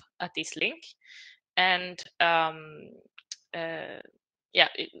GitHub at this link. And yeah,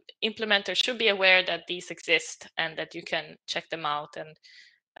 implementers should be aware that these exist and that you can check them out. And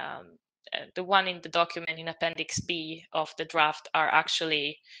the one in the document in Appendix B of the draft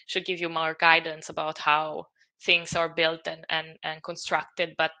should give you more guidance about how things are built and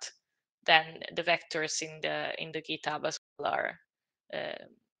constructed. But then the vectors in the GitHub as well are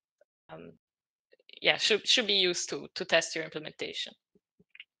yeah, should be used to test your implementation.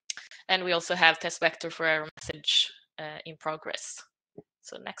 And we also have test vector for error message in progress.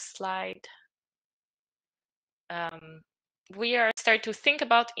 So next slide. We are starting to think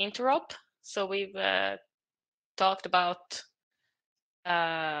about interop. So we've talked about,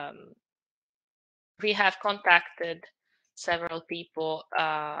 we have contacted several people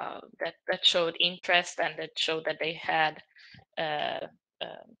that showed interest and that showed that they had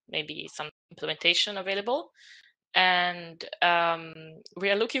maybe some implementation available. And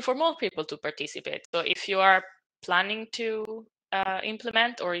we are looking for more people to participate. So if you are planning to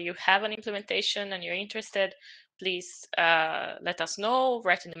implement, or you have an implementation and you're interested, please let us know,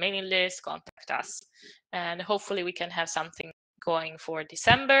 write in the mailing list, contact us, and hopefully we can have something going for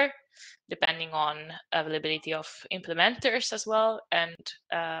December, depending on availability of implementers as well. And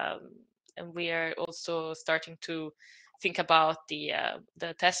we are also starting to think about the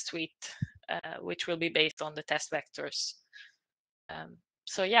test suite, which will be based on the test vectors.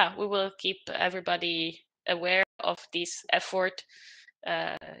 So yeah, we will keep everybody aware of this effort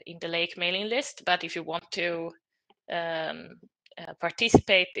in the Lake mailing list. But if you want to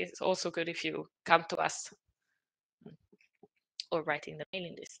participate, it's also good if you come to us or write in the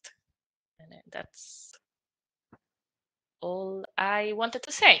mailing list. And that's all I wanted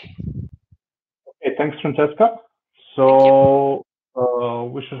to say. Okay, thanks, Francesca. So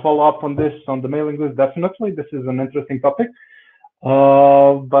we should follow up on this on the mailing list, definitely. This is an interesting topic.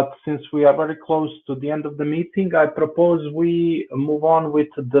 But since we are very close to the end of the meeting, I propose we move on with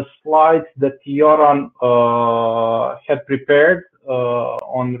the slides that Joran had prepared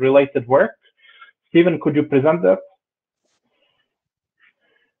on related work. Stephen, could you present that?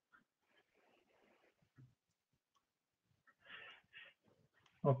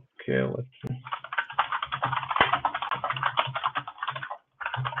 Okay, let's see.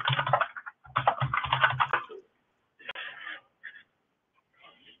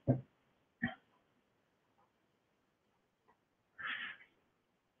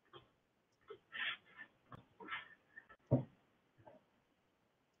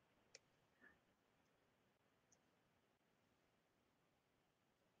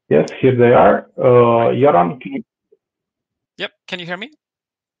 Yes, here they are. Joran, can you... Yep, can you hear me?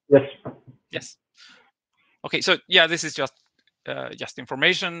 Yes. Yes. Okay, so yeah, this is just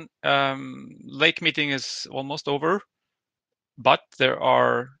information. Lake meeting is almost over, but there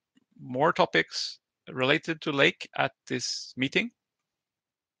are more topics related to Lake at this meeting.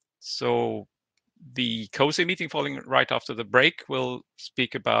 So the COSI meeting following right after the break will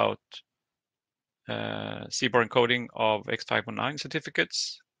speak about CBOR encoding of X509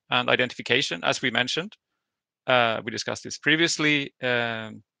 certificates and identification, as we mentioned. We discussed this previously.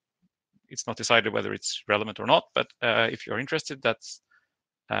 It's not decided whether it's relevant or not, but if you're interested, that's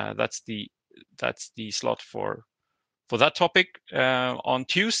the slot for that topic. On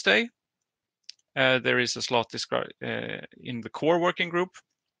Tuesday, there is a slot described in the core working group,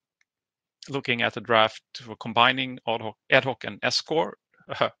 looking at a draft for combining ad hoc and S-core,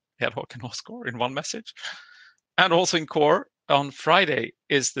 ad hoc and OSCORE in one message. And also in core, on Friday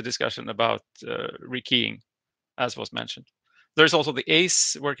is the discussion about rekeying, as was mentioned. There's also the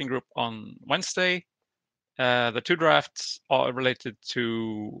ACE working group on Wednesday. The two drafts are related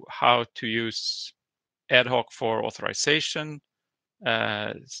to how to use ad hoc for authorization,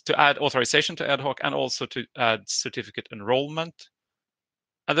 to add authorization to ad hoc, and also to add certificate enrollment.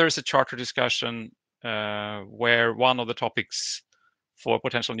 And there is a charter discussion where one of the topics for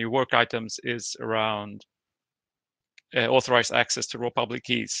potential new work items is around authorized access to raw public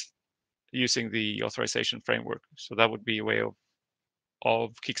keys using the authorization framework. So that would be a way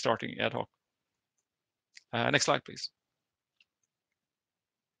of kickstarting ad hoc. Next slide, please.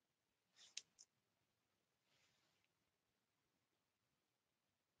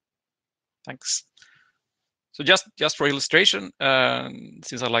 Thanks. So just for illustration,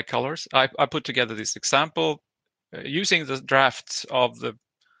 since I like colors, I put together this example using the draft of the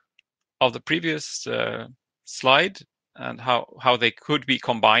previous slide and how they could be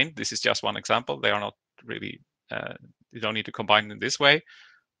combined. This is just one example. They are not really, you don't need to combine in this way.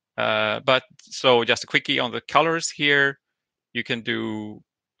 But so just a quickie on the colors here. You can do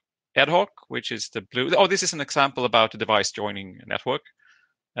ad hoc, which is the blue. Oh, this is an example about a device joining a network,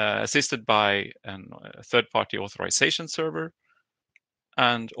 assisted by a third-party authorization server,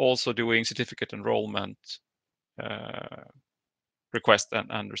 and also doing certificate enrollment request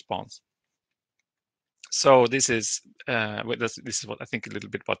and response. So this is what I think a little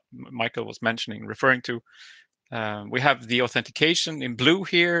bit what Michael was mentioning, referring to. We have the authentication in blue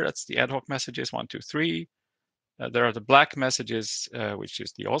here. That's the ad hoc messages 1, 2, 3. There are the black messages, which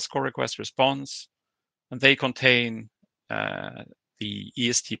is the OSCORE request response, and they contain the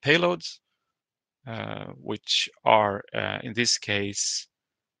EST payloads, which are in this case,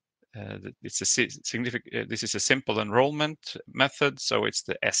 it's a significant. This is a simple enrollment method, so it's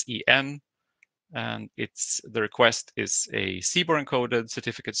the SEN, and the request is a CBOR encoded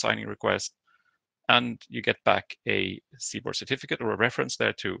certificate signing request, and you get back a CBOR certificate or a reference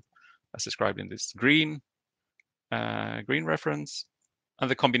there to, as described in this green reference. And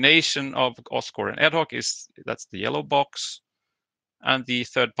the combination of OSCORE and ad hoc that's the yellow box, and the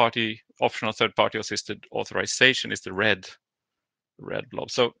optional third-party assisted authorization is the red red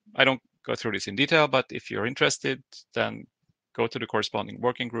blob. So I don't go through this in detail, but if you're interested, then go to the corresponding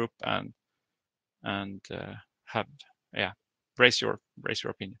working group and raise your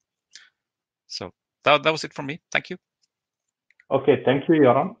opinion. So that was it from me. Thank you. Okay, thank you,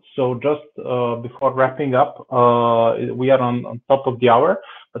 Göran. So just before wrapping up, we are on top of the hour,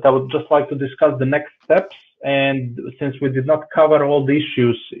 but I would just like to discuss the next steps. And since we did not cover all the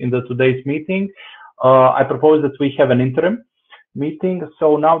issues in today's meeting, I propose that we have an interim meeting.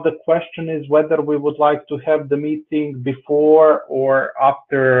 So now the question is whether we would like to have the meeting before or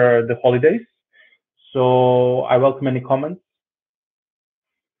after the holidays. So I welcome any comments.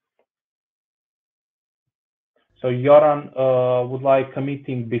 So Göran would like a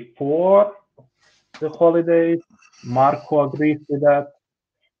meeting before the holidays. Marco agrees with that.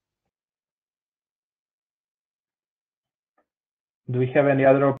 Do we have any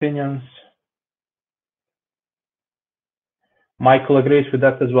other opinions? Michael agrees with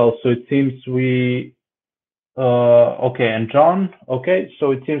that as well. So it seems we, okay, and John, okay.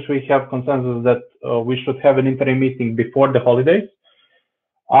 So it seems we have consensus that we should have an interim meeting before the holidays,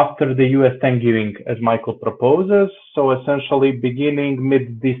 after the US Thanksgiving, as Michael proposes. So essentially beginning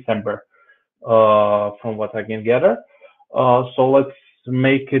mid-December, from what I can gather. So let's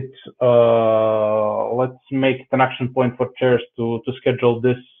make it an action point for chairs to schedule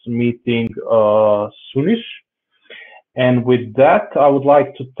this meeting soonish. And with that, I would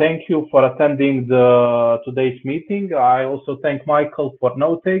like to thank you for attending today's meeting. I also thank Michael for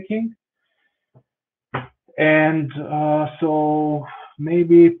note-taking. And so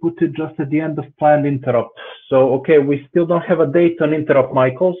maybe put it just at the end of planned interrupt. So, okay, we still don't have a date on interrupt,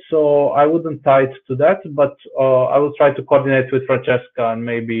 Michael, so I wouldn't tie it to that, but I will try to coordinate with Francesca and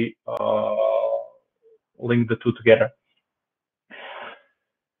maybe link the two together.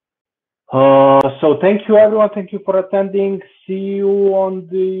 So thank you, everyone. Thank you for attending. See you on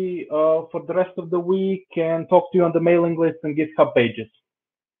for the rest of the week, and talk to you on the mailing list and GitHub pages.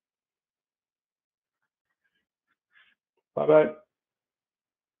 Bye-bye.